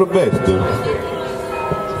chiederlo a Roberto. No,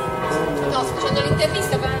 sto facendo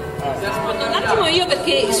l'intervista, rispondo un attimo io,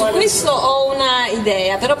 perché su questo ho una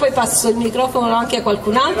idea, però poi passo il microfono anche a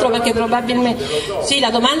qualcun altro, perché probabilmente sì, la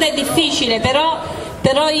domanda è difficile, però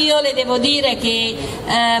io le devo dire che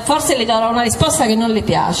forse le darò una risposta che non le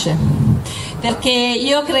piace, perché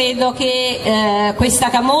io credo che questa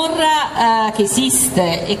camorra che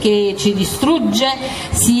esiste e che ci distrugge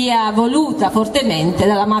sia voluta fortemente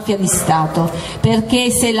dalla mafia di Stato,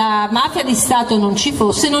 perché se la mafia di Stato non ci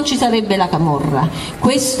fosse non ci sarebbe la camorra.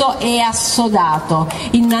 Questo è assodato,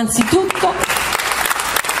 innanzitutto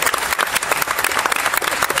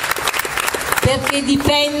perché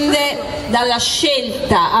dipende dalla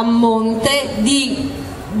scelta a monte di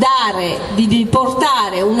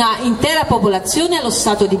portare una intera popolazione allo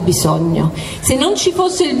stato di bisogno. Se non ci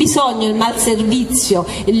fosse il bisogno, il malservizio,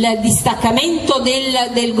 il distaccamento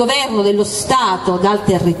del governo, dello Stato dal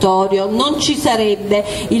territorio, non ci sarebbe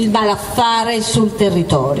il malaffare sul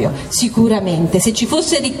territorio. Sicuramente, se ci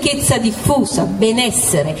fosse ricchezza diffusa,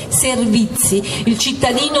 benessere, servizi, il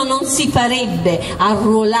cittadino non si farebbe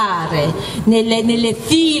arruolare nelle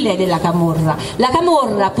file della camorra. La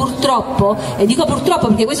camorra purtroppo, e dico purtroppo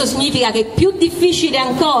perché questo significa che è più difficile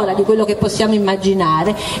ancora di quello che possiamo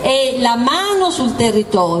immaginare, è la mano sul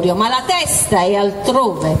territorio, ma la testa è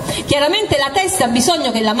altrove. Chiaramente la testa ha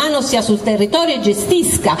bisogno che la mano sia sul territorio e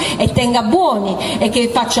gestisca e tenga buoni e che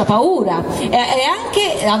faccia paura, e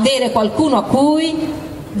anche avere qualcuno a cui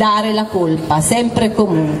dare la colpa, sempre e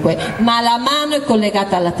comunque, ma la mano è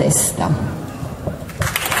collegata alla testa.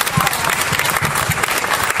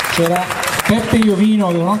 C'era Peppe Iovino,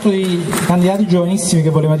 un altro dei candidati giovanissimi, che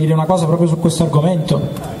voleva dire una cosa proprio su questo argomento.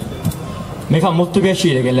 Mi fa molto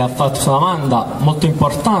piacere che lei ha fatto questa domanda molto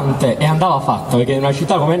importante e andava fatta, perché in una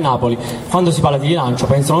città come Napoli, quando si parla di rilancio,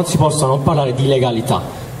 penso non si possa non parlare di legalità,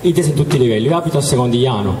 intesa in tutti i livelli. Io abito a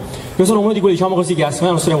Secondigliano, io sono uno di quelli, diciamo così, che a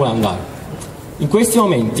Secondigliano non se ne vuole andare. In questi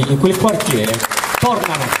momenti, in quel quartiere,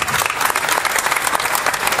 tornano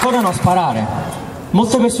a sparare.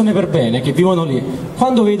 Molte persone per bene che vivono lì,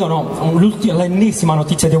 quando vedono l'ennesima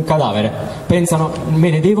notizia di un cadavere, pensano: me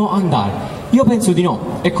ne devo andare. Io penso di no,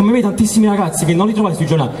 e come me tantissimi ragazzi che non li trovate sui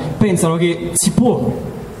giornali pensano che si può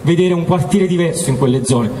vedere un quartiere diverso in quelle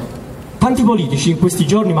zone. Tanti politici in questi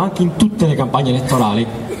giorni, ma anche in tutte le campagne elettorali,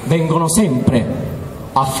 vengono sempre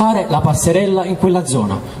a fare la passerella in quella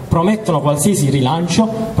zona, promettono qualsiasi rilancio,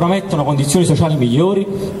 promettono condizioni sociali migliori.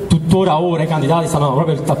 Tuttora ora i candidati stanno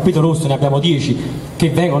proprio il tappeto rosso, ne abbiamo 10 che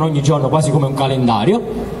vengono ogni giorno quasi come un calendario.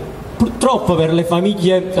 Purtroppo per le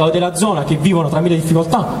famiglie della zona, che vivono tra mille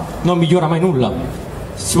difficoltà, non migliora mai nulla.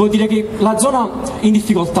 Si può dire che la zona in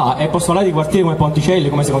difficoltà, e posso parlare di quartieri come Ponticelli,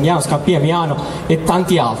 come Secondigliano, Scampia, Miano e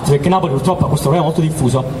tanti altri, perché Napoli purtroppo ha questo problema molto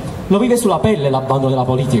diffuso, lo vive sulla pelle l'abbandono della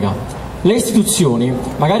politica. Le istituzioni,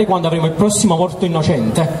 magari quando avremo il prossimo morto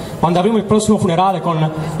innocente, quando avremo il prossimo funerale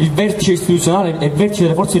con il vertice istituzionale e il vertice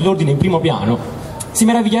delle forze dell'ordine in primo piano, si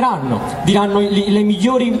meraviglieranno, diranno le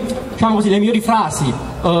migliori, diciamo così, le migliori frasi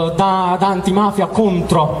da antimafia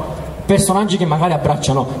contro personaggi che magari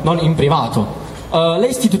abbracciano non in privato. Le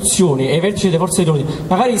istituzioni e i vertici delle forze dell'ordine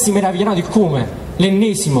magari si meraviglieranno di come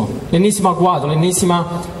l'ennesimo agguato,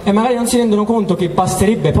 e magari non si rendono conto che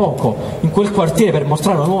basterebbe poco in quel quartiere per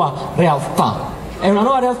mostrare una nuova realtà. E una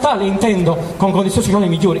nuova realtà le intendo con condizioni sociali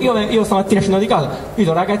migliori. Io stamattina scendo di casa,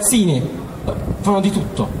 vedo ragazzini, fanno di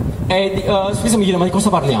tutto, e spesso mi chiedono: ma di cosa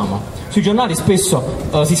parliamo? Sui giornali spesso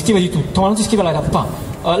si scrive di tutto, ma non si scrive la realtà.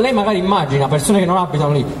 Lei magari immagina, persone che non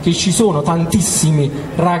abitano lì, che ci sono tantissimi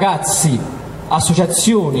ragazzi,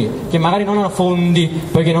 associazioni che magari non hanno fondi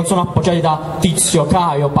perché non sono appoggiati da Tizio,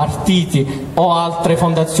 Caio, partiti o altre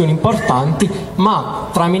fondazioni importanti, ma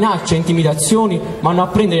tra minacce e intimidazioni vanno a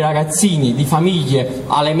prendere i ragazzini di famiglie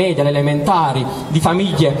alle medie, alle elementari, di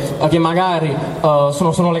famiglie che magari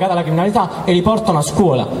sono legate alla criminalità, e li portano a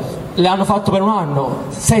scuola. Le hanno fatto per un anno,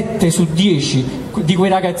 7 su 10 di quei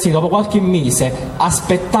ragazzini dopo qualche mese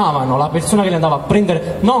aspettavano la persona che li andava a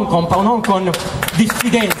prendere, non con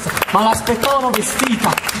diffidenza, ma l'aspettavano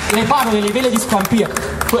vestita. Le parlo delle vele di Scampia,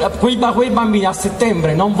 quei bambini a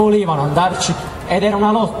settembre non volevano andarci ed era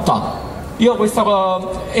una lotta.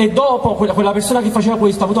 E dopo quella persona che faceva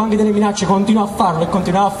questo ha avuto anche delle minacce, continua a farlo e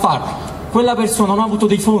continuava a farlo. Quella persona non ha avuto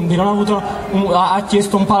dei fondi, ha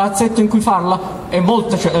chiesto un palazzetto in cui farla, e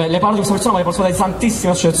le parlo di questa persona, ma le posso dare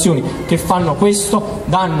tantissime associazioni che fanno questo,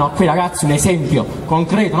 danno a quei ragazzi un esempio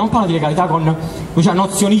concreto. Non parlo di legalità con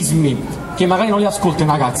nozionismi che magari non li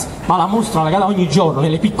ascoltano i ragazzi, ma la mostrano legata ogni giorno,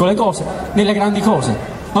 nelle piccole cose, nelle grandi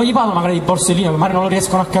cose. Non gli parlano magari di borsellino che magari non lo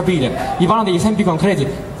riescono a capire, gli parlano degli esempi concreti,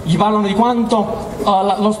 gli parlano di quanto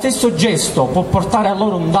lo stesso gesto può portare a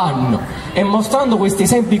loro un danno, e mostrando questi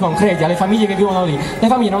esempi concreti alle famiglie che vivono lì, le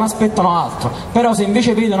famiglie non aspettano altro. Però se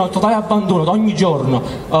invece vedono il totale abbandono da ogni giorno,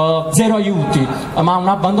 zero aiuti, ma un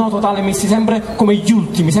abbandono totale, messi sempre come gli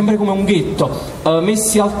ultimi, sempre come un ghetto,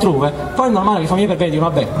 messi altrove, poi è normale che le famiglie per bene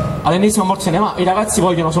dicono: vabbè, all'ennesima morte se ne va, i ragazzi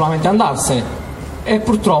vogliono solamente andarsene. E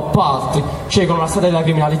purtroppo altri scelgono la strada della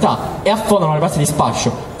criminalità e affondano le piazze di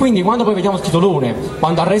spaccio. Quindi quando poi vediamo il titolone,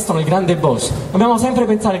 quando arrestano il grande boss, dobbiamo sempre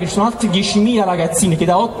pensare che ci sono altri 10.000 ragazzini che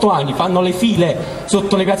da 8 anni fanno le file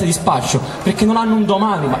sotto le piazze di spaccio perché non hanno un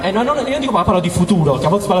domani. Io dico, ma parlo di futuro, che a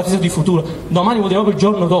volte parlo di futuro, domani vuol dire proprio il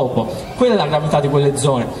giorno dopo. Quella è la gravità di quelle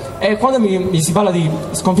zone. E quando mi si parla di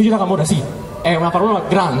sconfiggere la camorra, sì, è una parola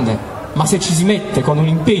grande, ma se ci si mette con un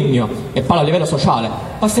impegno, e parlo a livello sociale,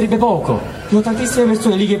 basterebbe poco. Ci sono tantissime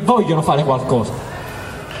persone lì che vogliono fare qualcosa.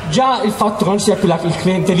 Già il fatto che non ci sia più il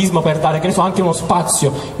clientelismo per dare, che ne so, anche uno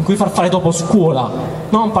spazio in cui far fare dopo scuola,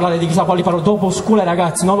 non parlare di chissà quali parole, dopo scuola ai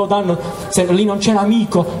ragazzi, non lo danno se lì non c'è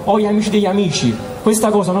l'amico o gli amici degli amici. Questa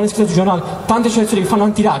cosa non è scritta sui giornali. Tante associazioni che fanno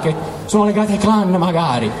antiracket sono legate ai clan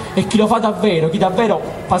magari, e chi lo fa davvero, chi davvero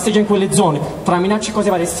passeggia in quelle zone tra minacce e cose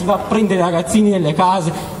varie, si va a prendere i ragazzini nelle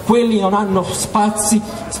case. Quelli non hanno spazi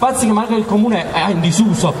che magari il comune è in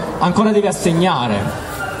disuso, ancora deve assegnare.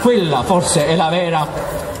 Quella forse è la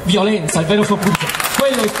vera violenza, il vero sopruso,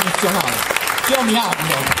 quello istituzionale. Io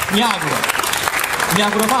mi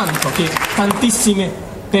auguro tanto che tantissime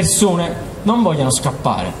persone non vogliano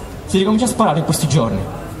scappare. Si ricomincia a sparare in questi giorni.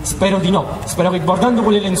 Spero di no, spero che guardando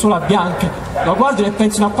quelle lenzuola bianche lo guardino e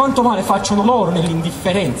pensino a quanto male facciano loro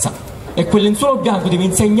nell'indifferenza. E quel lenzuolo bianco deve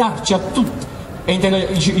insegnarci a tutti e intendo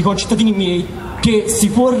i concittadini miei, che si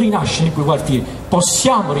può rinascere in quei quartieri,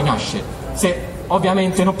 possiamo rinascere, se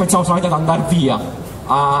ovviamente non pensiamo solamente ad andare via,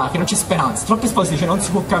 che non c'è speranza. Troppe volte si dice non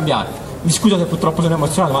si può cambiare, mi scuso se purtroppo sono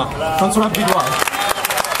emozionato, ma non sono abituato.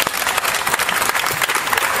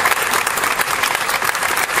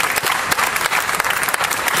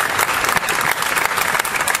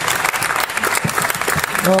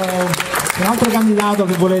 Un altro candidato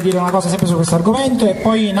che vuole dire una cosa sempre su questo argomento e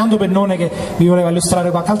poi Nando Pennone, che vi voleva illustrare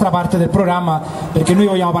qualche altra parte del programma, perché noi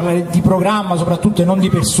vogliamo parlare di programma soprattutto e non di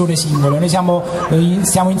persone singole. Noi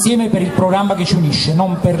stiamo insieme per il programma che ci unisce,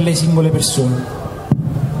 non per le singole persone.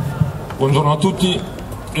 Buongiorno a tutti,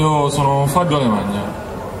 io sono Fabio Alemagna.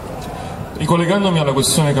 Ricollegandomi alla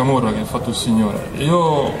questione Camorra che ha fatto il signore,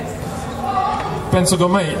 io penso che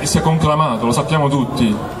ormai sia conclamato, lo sappiamo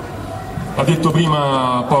tutti. Ha detto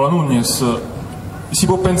prima Paola Nunez, si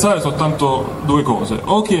può pensare soltanto due cose: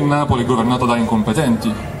 o che Napoli è governata da incompetenti,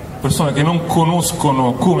 persone che non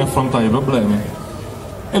conoscono come affrontare i problemi,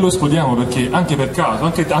 e lo escludiamo perché anche per caso,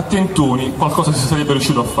 anche a tentoni, qualcosa si sarebbe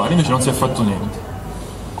riuscito a fare, invece non si è fatto niente.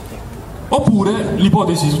 Oppure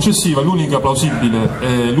l'ipotesi successiva, l'unica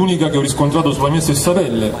plausibile, l'unica che ho riscontrato sulla mia stessa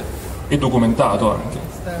pelle e documentato anche,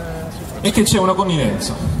 è che c'è una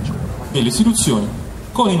connivenza delle istituzioni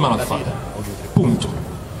con il malaffare, punto.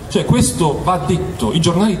 Cioè questo va detto, i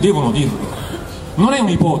giornali devono dirlo, non è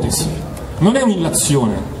un'ipotesi, non è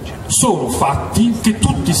un'illazione, sono fatti che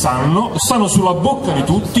tutti sanno, stanno sulla bocca di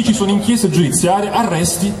tutti, ci sono inchieste giudiziarie,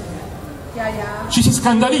 arresti. Ci si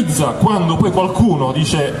scandalizza quando poi qualcuno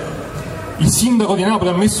dice il sindaco di Napoli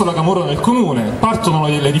ha messo la camorra nel comune, partono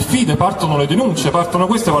le diffide, partono le denunce, partono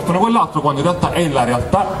questo, partono quell'altro, quando in realtà è la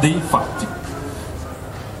realtà dei fatti.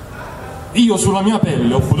 Io sulla mia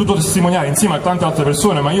pelle ho potuto testimoniare insieme a tante altre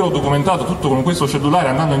persone, ma io ho documentato tutto con questo cellulare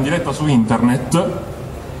andando in diretta su internet,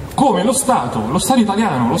 come lo Stato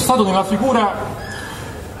italiano, lo Stato nella figura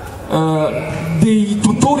dei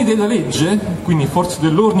tutori della legge, quindi forze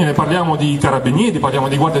dell'ordine, parliamo di carabinieri, parliamo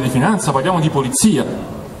di guardia di finanza, parliamo di polizia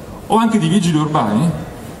o anche di vigili urbani,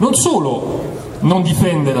 non solo non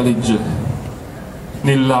difende la legge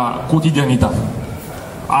nella quotidianità,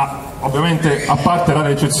 ovviamente a parte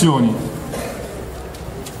rare eccezioni,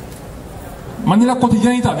 ma nella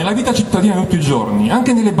quotidianità, nella vita cittadina di tutti i giorni,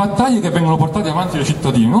 anche nelle battaglie che vengono portate avanti dai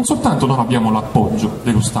cittadini, non soltanto non abbiamo l'appoggio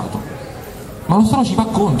dello Stato, ma lo Stato ci va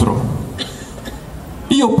contro.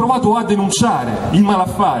 Io ho provato a denunciare il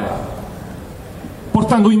malaffare,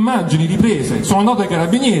 portando immagini, riprese, sono andato ai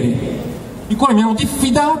carabinieri, i quali mi hanno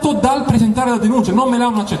diffidato dal presentare la denuncia, non me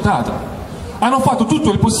l'hanno accettata. Hanno fatto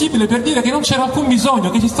tutto il possibile per dire che non c'era alcun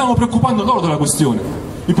bisogno, che si stavano preoccupando loro della questione.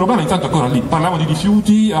 Il problema intanto è ancora lì, parliamo di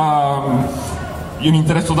rifiuti, io mi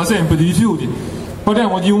interesso da sempre di rifiuti,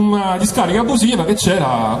 parliamo di una discarica abusiva che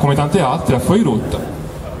c'era, come tante altre, a fuori rotta,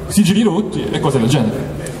 sigilli rotti e cose del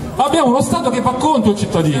genere. Abbiamo uno Stato che va contro il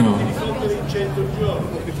cittadino,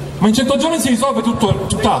 ma in 100 giorni si risolve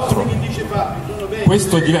tutt'altro.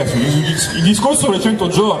 Questo è diverso, il discorso dei 100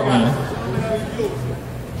 giorni.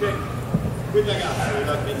 Quel ragazzo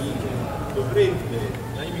dell'Avvenire dovrebbe,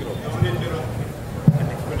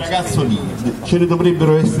 quel ragazzo lì, ce ne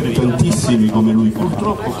dovrebbero essere tantissimi come lui.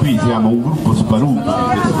 Purtroppo qui siamo un gruppo sparuto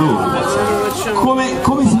di persone.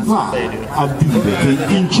 Come si fa a dire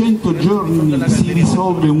che in 100 giorni si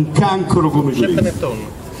risolve un cancro come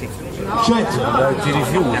questo? Cioè,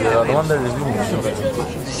 la domanda dei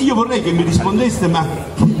rifiuti. io vorrei che mi rispondeste, ma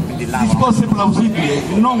risposte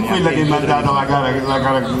plausibili, non quella che mi ha dato la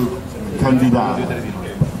cara candidata.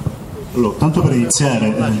 Allora, tanto per iniziare,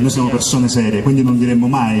 noi siamo persone serie, quindi non diremmo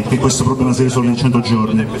mai che questo problema si risolve in 100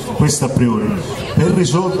 giorni, questo a priori. Per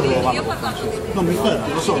risolvere... No,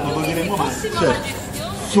 infatti, lo so, non lo diremmo mai. Certo.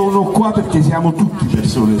 Sono qua perché siamo tutti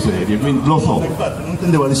persone serie, quindi lo so. Infatti, non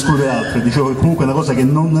tendevo ad escludere altre, dicevo che comunque è una cosa che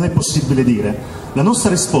non è possibile dire. La nostra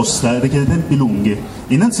risposta richiede tempi lunghi.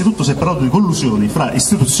 Innanzitutto si è parlato di collusioni fra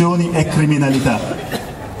istituzioni e criminalità.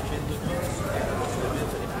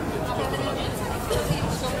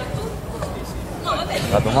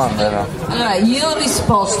 La domanda era... Allora, io ho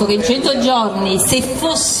risposto che in 100 giorni, se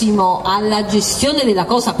fossimo alla gestione della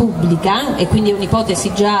cosa pubblica, e quindi è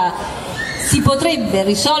un'ipotesi già, si potrebbe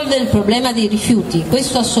risolvere il problema dei rifiuti,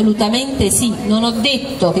 questo assolutamente sì. Non ho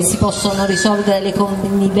detto che si possono risolvere le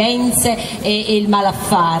connivenze e il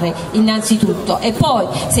malaffare, innanzitutto, e poi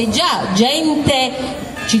se già gente,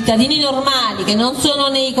 cittadini normali che non sono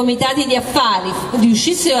nei comitati di affari,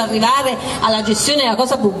 riuscissero ad arrivare alla gestione della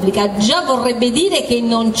cosa pubblica, già vorrebbe dire che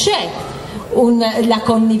non c'è la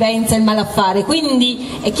connivenza e il malaffare.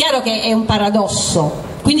 Quindi è chiaro che è un paradosso,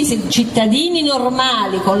 Quindi se i cittadini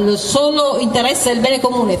normali con il solo interesse del bene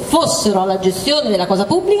comune fossero alla gestione della cosa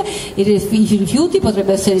pubblica, i rifiuti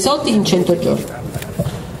potrebbero essere risolti in 100 giorni.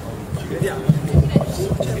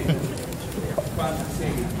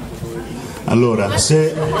 Allora,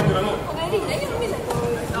 se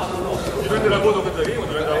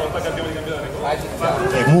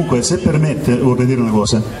comunque, se permette, vorrei dire una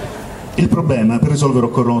cosa. Il problema per risolvere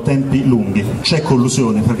occorrono tempi lunghi, c'è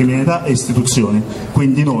collusione fra criminalità e istituzioni,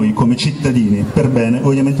 quindi noi come cittadini per bene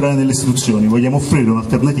vogliamo entrare nelle istituzioni, vogliamo offrire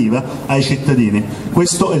un'alternativa ai cittadini,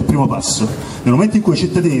 questo è il primo passo. Nel momento in cui i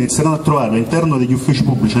cittadini inizieranno a trovare all'interno degli uffici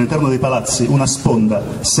pubblici, all'interno dei palazzi una sponda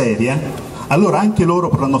seria, allora anche loro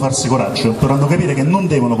potranno farsi coraggio, potranno capire che non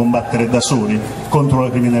devono combattere da soli contro la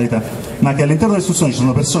criminalità, ma che all'interno delle istituzioni ci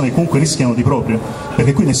sono persone che comunque rischiano di proprio,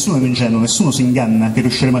 perché qui nessuno è ingenuo, nessuno si inganna che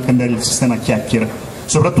riusciremo a cambiare il sistema a chiacchiere,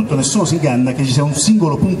 soprattutto nessuno si inganna che ci sia un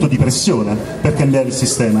singolo punto di pressione per cambiare il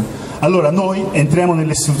sistema. Allora noi entriamo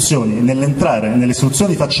nelle istituzioni e nell'entrare nelle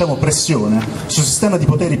istituzioni facciamo pressione sul sistema di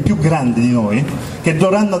poteri più grandi di noi che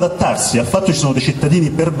dovranno adattarsi al fatto che ci sono dei cittadini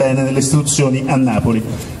per bene nelle istituzioni a Napoli.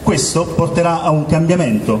 Questo porterà a un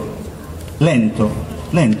cambiamento lento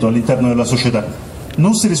all'interno della società.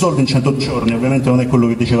 Non si risolve in 100 giorni, ovviamente non è quello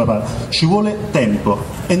che diceva Paolo, ci vuole tempo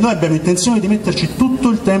e noi abbiamo intenzione di metterci tutto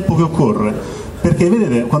il tempo che occorre. Perché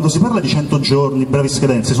vedete, quando si parla di 100 giorni, brevi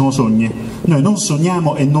scadenze, sono sogni. Noi non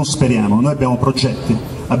sogniamo e non speriamo, noi abbiamo progetti,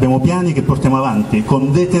 abbiamo piani che portiamo avanti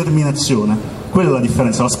con determinazione. Quella è la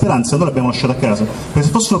differenza, la speranza noi l'abbiamo lasciata a casa, perché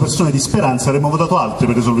se fossero persone di speranza avremmo votato altri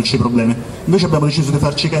per risolverci i problemi. Invece abbiamo deciso di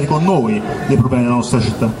farci carico noi dei problemi della nostra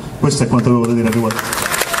città. Questo è quanto avevo da dire a riguardo.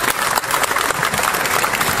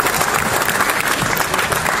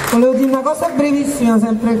 Volevo dire una cosa brevissima,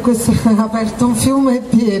 sempre in questo aperto un fiume e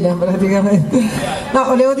piena praticamente. No,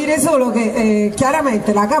 volevo dire solo che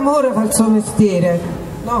chiaramente la camorra fa il suo mestiere,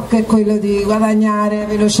 no? Che è quello di guadagnare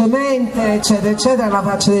velocemente, eccetera, eccetera, alla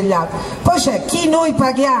faccia degli altri. Poi c'è chi noi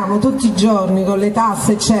paghiamo tutti i giorni con le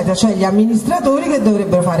tasse, eccetera, cioè gli amministratori che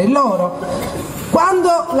dovrebbero fare il loro. Quando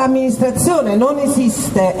l'amministrazione non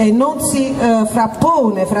esiste e non si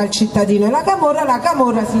frappone fra il cittadino e la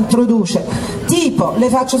camorra si introduce. Tipo, le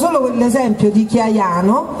faccio solo l'esempio di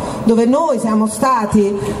Chiaiano, dove noi siamo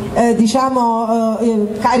stati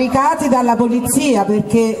caricati dalla polizia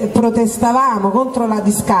perché protestavamo contro la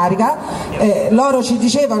discarica, loro ci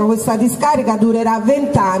dicevano che questa discarica durerà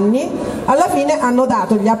 20 anni, alla fine hanno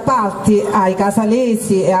dato gli appalti ai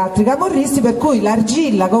casalesi e altri camorristi, per cui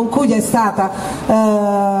l'argilla con cui è stata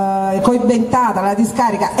coibentata la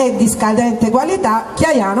discarica è di scadente qualità.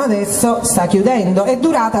 Chiaiano adesso sta chiudendo, è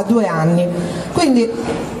durata 2 anni. Quindi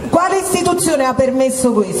quale istituzione ha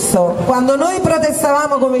permesso questo? Quando noi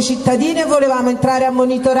protestavamo come cittadini e volevamo entrare a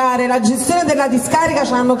monitorare la gestione della discarica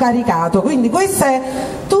ci hanno caricato, quindi questa è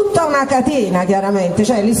tutta una catena chiaramente,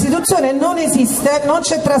 cioè l'istituzione non esiste, non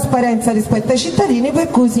c'è trasparenza rispetto ai cittadini, per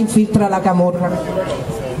cui si infiltra la camorra.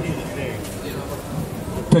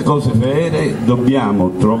 Tutte cose vere,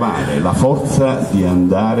 dobbiamo trovare la forza di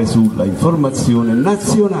andare sulla informazione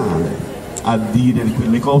nazionale a dire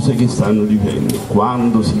quelle cose che stanno dicendo,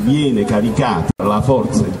 quando si viene caricata la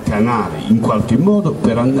forza, il canale in qualche modo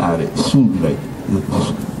per andare sulla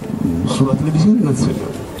televisione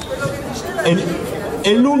nazionale.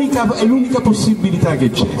 È l'unica possibilità che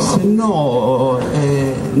c'è, se no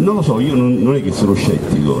non lo so, io non è che sono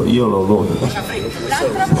scettico, io lo voto.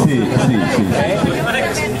 Sì.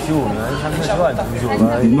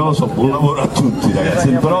 Non lo so, buon lavoro a tutti ragazzi,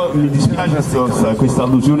 però mi dispiace questa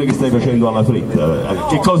allusione che stai facendo alla fretta.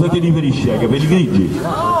 Che cosa ti riferisci? Ai capelli grigi?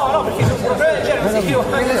 No, perché il problema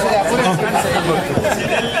del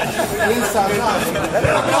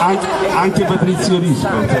anche Patrizio Risco,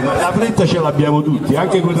 la fretta ce l'abbiamo tutti,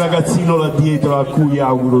 anche quel ragazzino là dietro a cui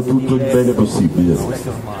auguro tutto il bene possibile.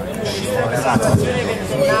 Grazie.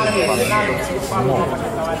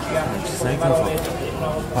 Cioè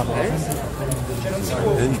non si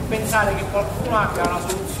può pensare che qualcuno abbia una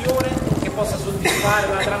soluzione che possa soddisfare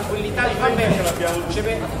la tranquillità di fare bene.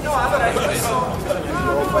 No, allora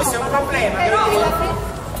questo è un problema.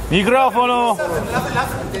 Microfono!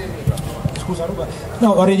 Scusa Luca.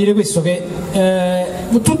 No, vorrei dire questo, che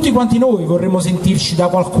tutti quanti noi vorremmo sentirci da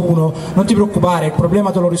qualcuno, non ti preoccupare, il problema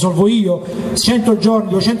te lo risolvo io, 100 giorni,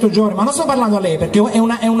 200 giorni, ma non sto parlando a lei, perché è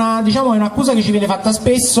un'accusa che ci viene fatta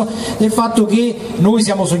spesso, del fatto che noi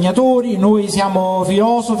siamo sognatori, noi siamo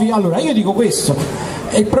filosofi. Allora io dico questo,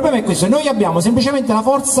 il problema è questo: noi abbiamo semplicemente la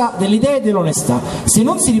forza dell'idea e dell'onestà. Se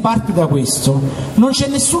non si riparte da questo, non c'è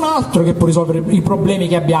nessun altro che può risolvere i problemi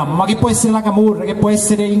che abbiamo, ma che può essere la camorra, che può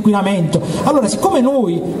essere l'inquinamento. Allora, siccome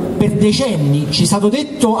noi per decenni ci è stato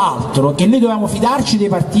detto altro, che noi dovevamo fidarci dei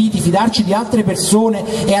partiti, fidarci di altre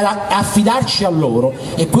persone e affidarci a loro,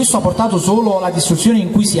 e questo ha portato solo alla distruzione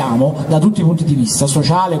in cui siamo da tutti i punti di vista,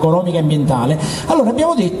 sociale, economico e ambientale, allora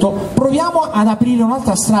abbiamo detto proviamo ad aprire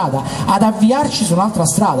un'altra strada, ad avviarci su un'altra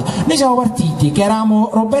strada. Noi siamo partiti che eravamo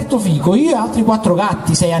Roberto Fico, io e altri 4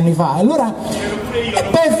 gatti 6 anni fa, allora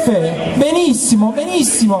perfetto, benissimo,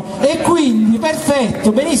 benissimo, e quindi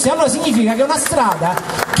perfetto, benissimo, allora significa che è una strada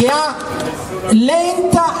che ha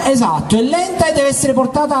lenta, esatto, è lenta e deve essere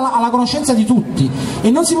portata alla conoscenza di tutti,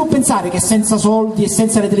 e non si può pensare che senza soldi e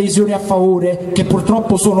senza le televisioni a favore, che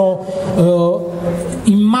purtroppo sono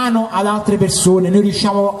in mano ad altre persone, noi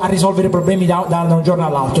riusciamo a risolvere problemi da un giorno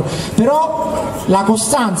all'altro. Però la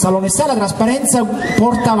costanza, l'onestà e la trasparenza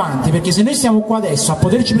porta avanti, perché se noi siamo qua adesso a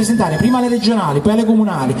poterci presentare prima alle regionali, poi alle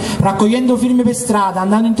comunali, raccogliendo firme per strada,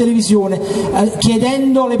 andando in televisione,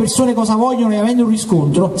 chiedendo alle persone cosa vogliono e avendo un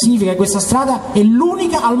riscontro, significa che questa strada è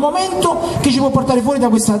l'unica al momento che ci può portare fuori da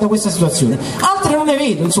questa situazione. Altre non ne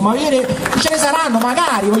vedo, insomma, ce ne saranno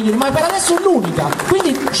magari, voglio dire, ma per adesso è l'unica,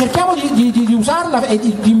 quindi cerchiamo di usarla e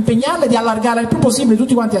di impegnarla e di allargarla il più possibile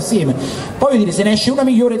tutti quanti assieme. Poi voglio dire, se ne esce una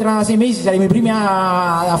migliore tra 6 mesi saremo i primi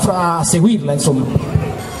a seguirla, insomma.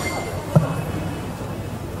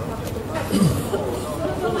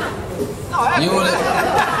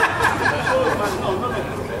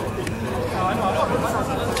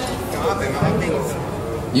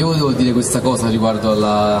 Io volevo dire questa cosa riguardo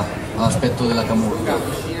all'aspetto della camorra,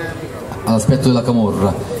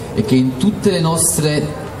 e che in tutte le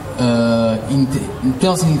nostre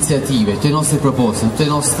iniziative, tutte le nostre proposte, tutte le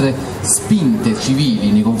nostre spinte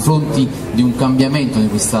civili nei confronti di un cambiamento in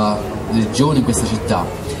questa regione, in questa città,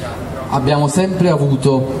 abbiamo sempre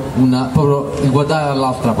avuto proprio il guardare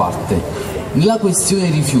dall'altra parte. La questione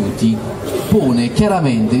dei rifiuti pone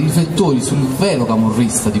chiaramente i riflettori sul vero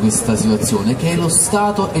camorrista di questa situazione, che è lo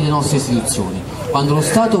Stato e le nostre istituzioni. Quando lo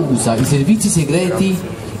Stato usa i servizi segreti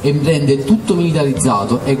e rende tutto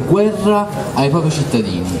militarizzato, è guerra ai propri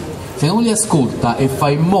cittadini. Se non li ascolta e fa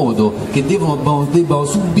in modo che debbano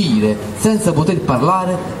subire senza poter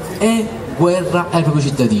parlare, è guerra ai propri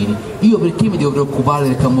cittadini. Io perché mi devo preoccupare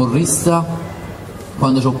del camorrista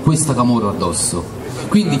quando ho questa camorra addosso?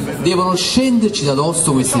 Quindi devono scenderci da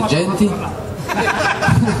addosso queste genti,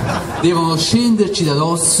 devono scenderci da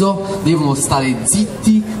addosso, devono stare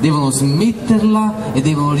zitti, devono smetterla e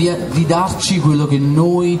devono ridarci quello che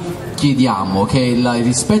noi chiediamo, che è il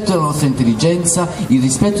rispetto della nostra intelligenza, il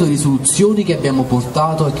rispetto delle soluzioni che abbiamo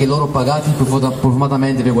portato e che loro pagati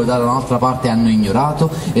profumatamente per guardare da un'altra parte hanno ignorato,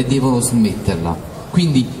 e devono smetterla.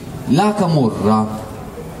 Quindi la camorra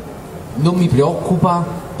non mi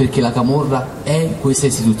preoccupa, perché la camorra è questa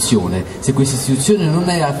istituzione. Se questa istituzione non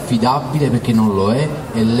è affidabile, perché non lo è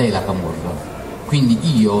lei la camorra. Quindi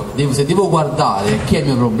io, se devo guardare chi è il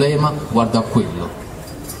mio problema, guardo a quello.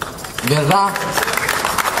 Verrà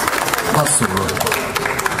da solo,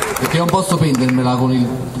 perché non posso prendermela con il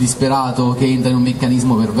disperato che entra in un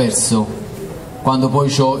meccanismo perverso, quando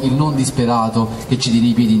poi ho il non disperato che ci tiene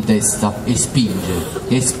i piedi in testa e spinge,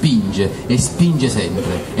 e spinge, e spinge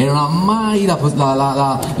sempre, e non ha mai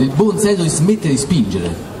il buon senso di smettere di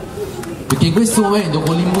spingere, perché in questo momento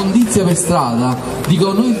con l'immondizia per strada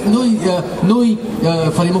dicono noi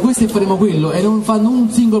faremo questo e faremo quello, e non fanno un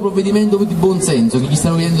singolo provvedimento di buon senso che gli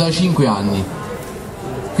stanno chiedendo da 5 anni.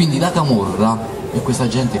 Quindi la camorra è questa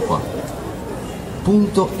gente qua,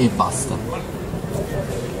 punto e basta.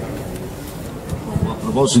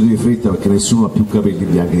 A proposito di fretta, perché nessuno ha più capelli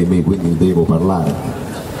bianchi di me, quindi devo parlare.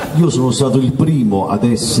 Io sono stato il primo ad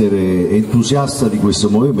essere entusiasta di questo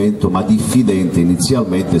movimento, ma diffidente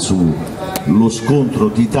inizialmente sullo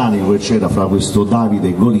scontro titanico che c'era fra questo Davide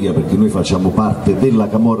e Golia, perché noi facciamo parte della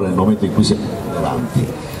camorra nel momento in cui siamo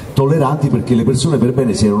tolleranti perché le persone per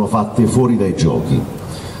bene si erano fatte fuori dai giochi.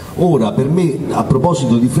 Ora, per me, a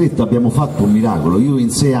proposito di fretta, abbiamo fatto un miracolo. Io in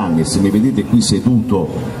 6 anni, se mi vedete qui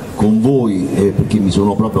seduto con voi, perché mi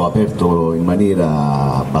sono proprio aperto in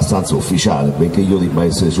maniera abbastanza ufficiale, benché io debba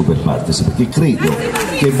essere super partes, perché credo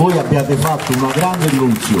che voi abbiate fatto una grande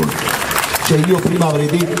rivoluzione. Cioè, io prima avrei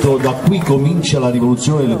detto da qui comincia la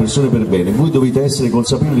rivoluzione delle persone per bene, voi dovete essere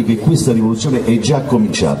consapevoli che questa rivoluzione è già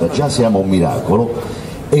cominciata, già siamo un miracolo.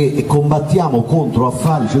 E combattiamo contro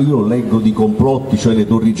affari, cioè io leggo di complotti, cioè le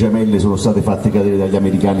torri gemelle sono state fatte cadere dagli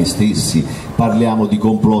americani stessi, parliamo di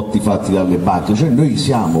complotti fatti dalle banche, cioè noi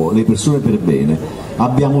siamo le persone per bene,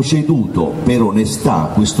 abbiamo ceduto per onestà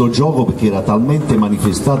questo gioco perché era talmente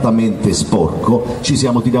manifestatamente sporco, ci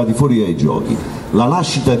siamo tirati fuori dai giochi. La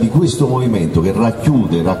nascita di questo movimento che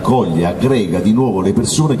racchiude, raccoglie, aggrega di nuovo le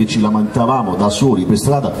persone che ci lamentavamo da soli per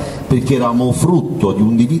strada perché eravamo frutto di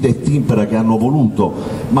un divide et impera che hanno voluto,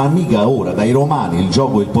 ma mica ora, dai romani il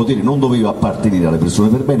gioco del potere non doveva appartenere alle persone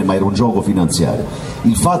per bene, ma era un gioco finanziario.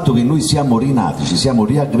 Il fatto che noi siamo rinati, ci siamo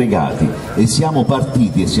riaggregati e siamo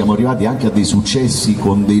partiti e siamo arrivati anche a dei successi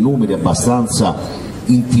con dei numeri abbastanza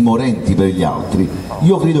intimorenti per gli altri,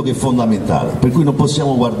 io credo che è fondamentale, per cui non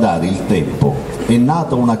possiamo guardare il tempo, è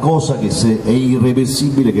nata una cosa che è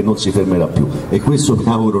irreversibile, che non si fermerà più, e questo mi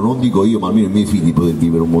auguro, non dico io ma almeno i miei figli, di poter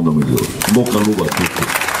vivere un mondo migliore. Bocca al lupo a tutti.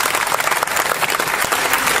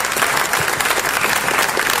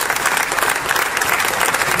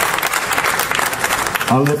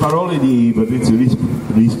 Alle parole di Patrizio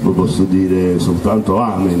Rispo posso dire soltanto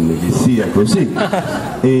amen, che sia così,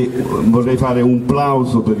 e vorrei fare un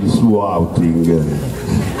plauso per il suo outing.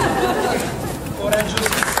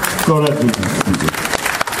 Coraggiosissimo.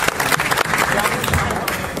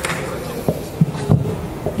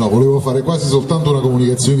 No, volevo fare quasi soltanto una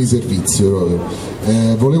comunicazione di servizio.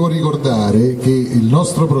 Volevo ricordare che il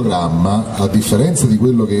nostro programma, a differenza di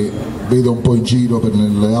quello che vedo un po' in giro per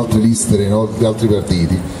le altre liste degli altri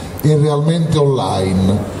partiti, è realmente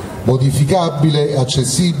online, modificabile,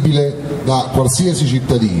 accessibile da qualsiasi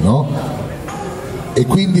cittadino, e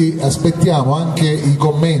quindi aspettiamo anche i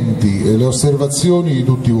commenti e le osservazioni di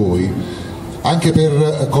tutti voi, anche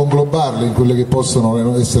per conglobarle in quelle che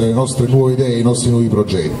possono essere le nostre nuove idee, i nostri nuovi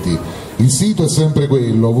progetti. Il sito è sempre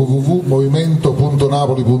quello,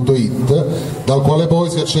 www.movimento.napoli.it, dal quale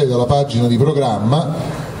poi si accede alla pagina di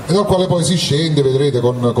programma e dal quale poi si scende, vedrete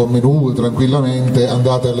con menu tranquillamente,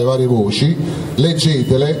 andate alle varie voci,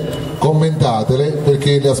 leggetele, commentatele,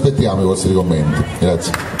 perché le aspettiamo i vostri commenti.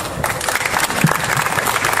 Grazie.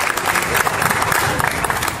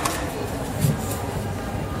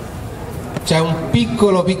 C'è un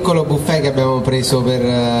piccolo buffet che abbiamo preso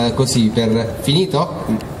per così, per...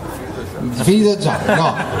 Finito? Finito già?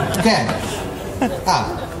 No. Che?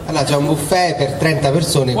 Allora c'è un buffet per 30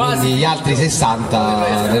 persone, quindi gli altri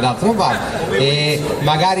 60 nell'altro bar, e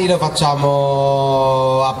magari lo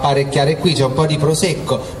facciamo apparecchiare qui, c'è un po' di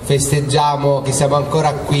prosecco, festeggiamo che siamo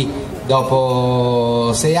ancora qui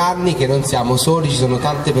dopo 6 anni, che non siamo soli, ci sono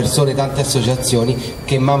tante persone, tante associazioni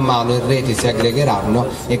che man mano in rete si aggregheranno,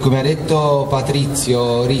 e come ha detto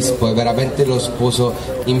Patrizio Rispo, è veramente lo sposo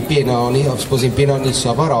in pieno ogni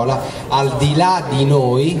sua parola, al di là di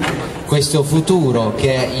noi questo futuro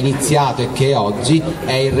che è iniziato e che è oggi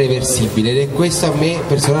è irreversibile, ed è questo a me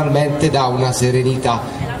personalmente dà una serenità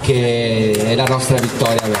che è la nostra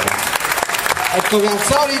vittoria vera. E come al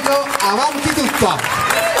solito, avanti tutta!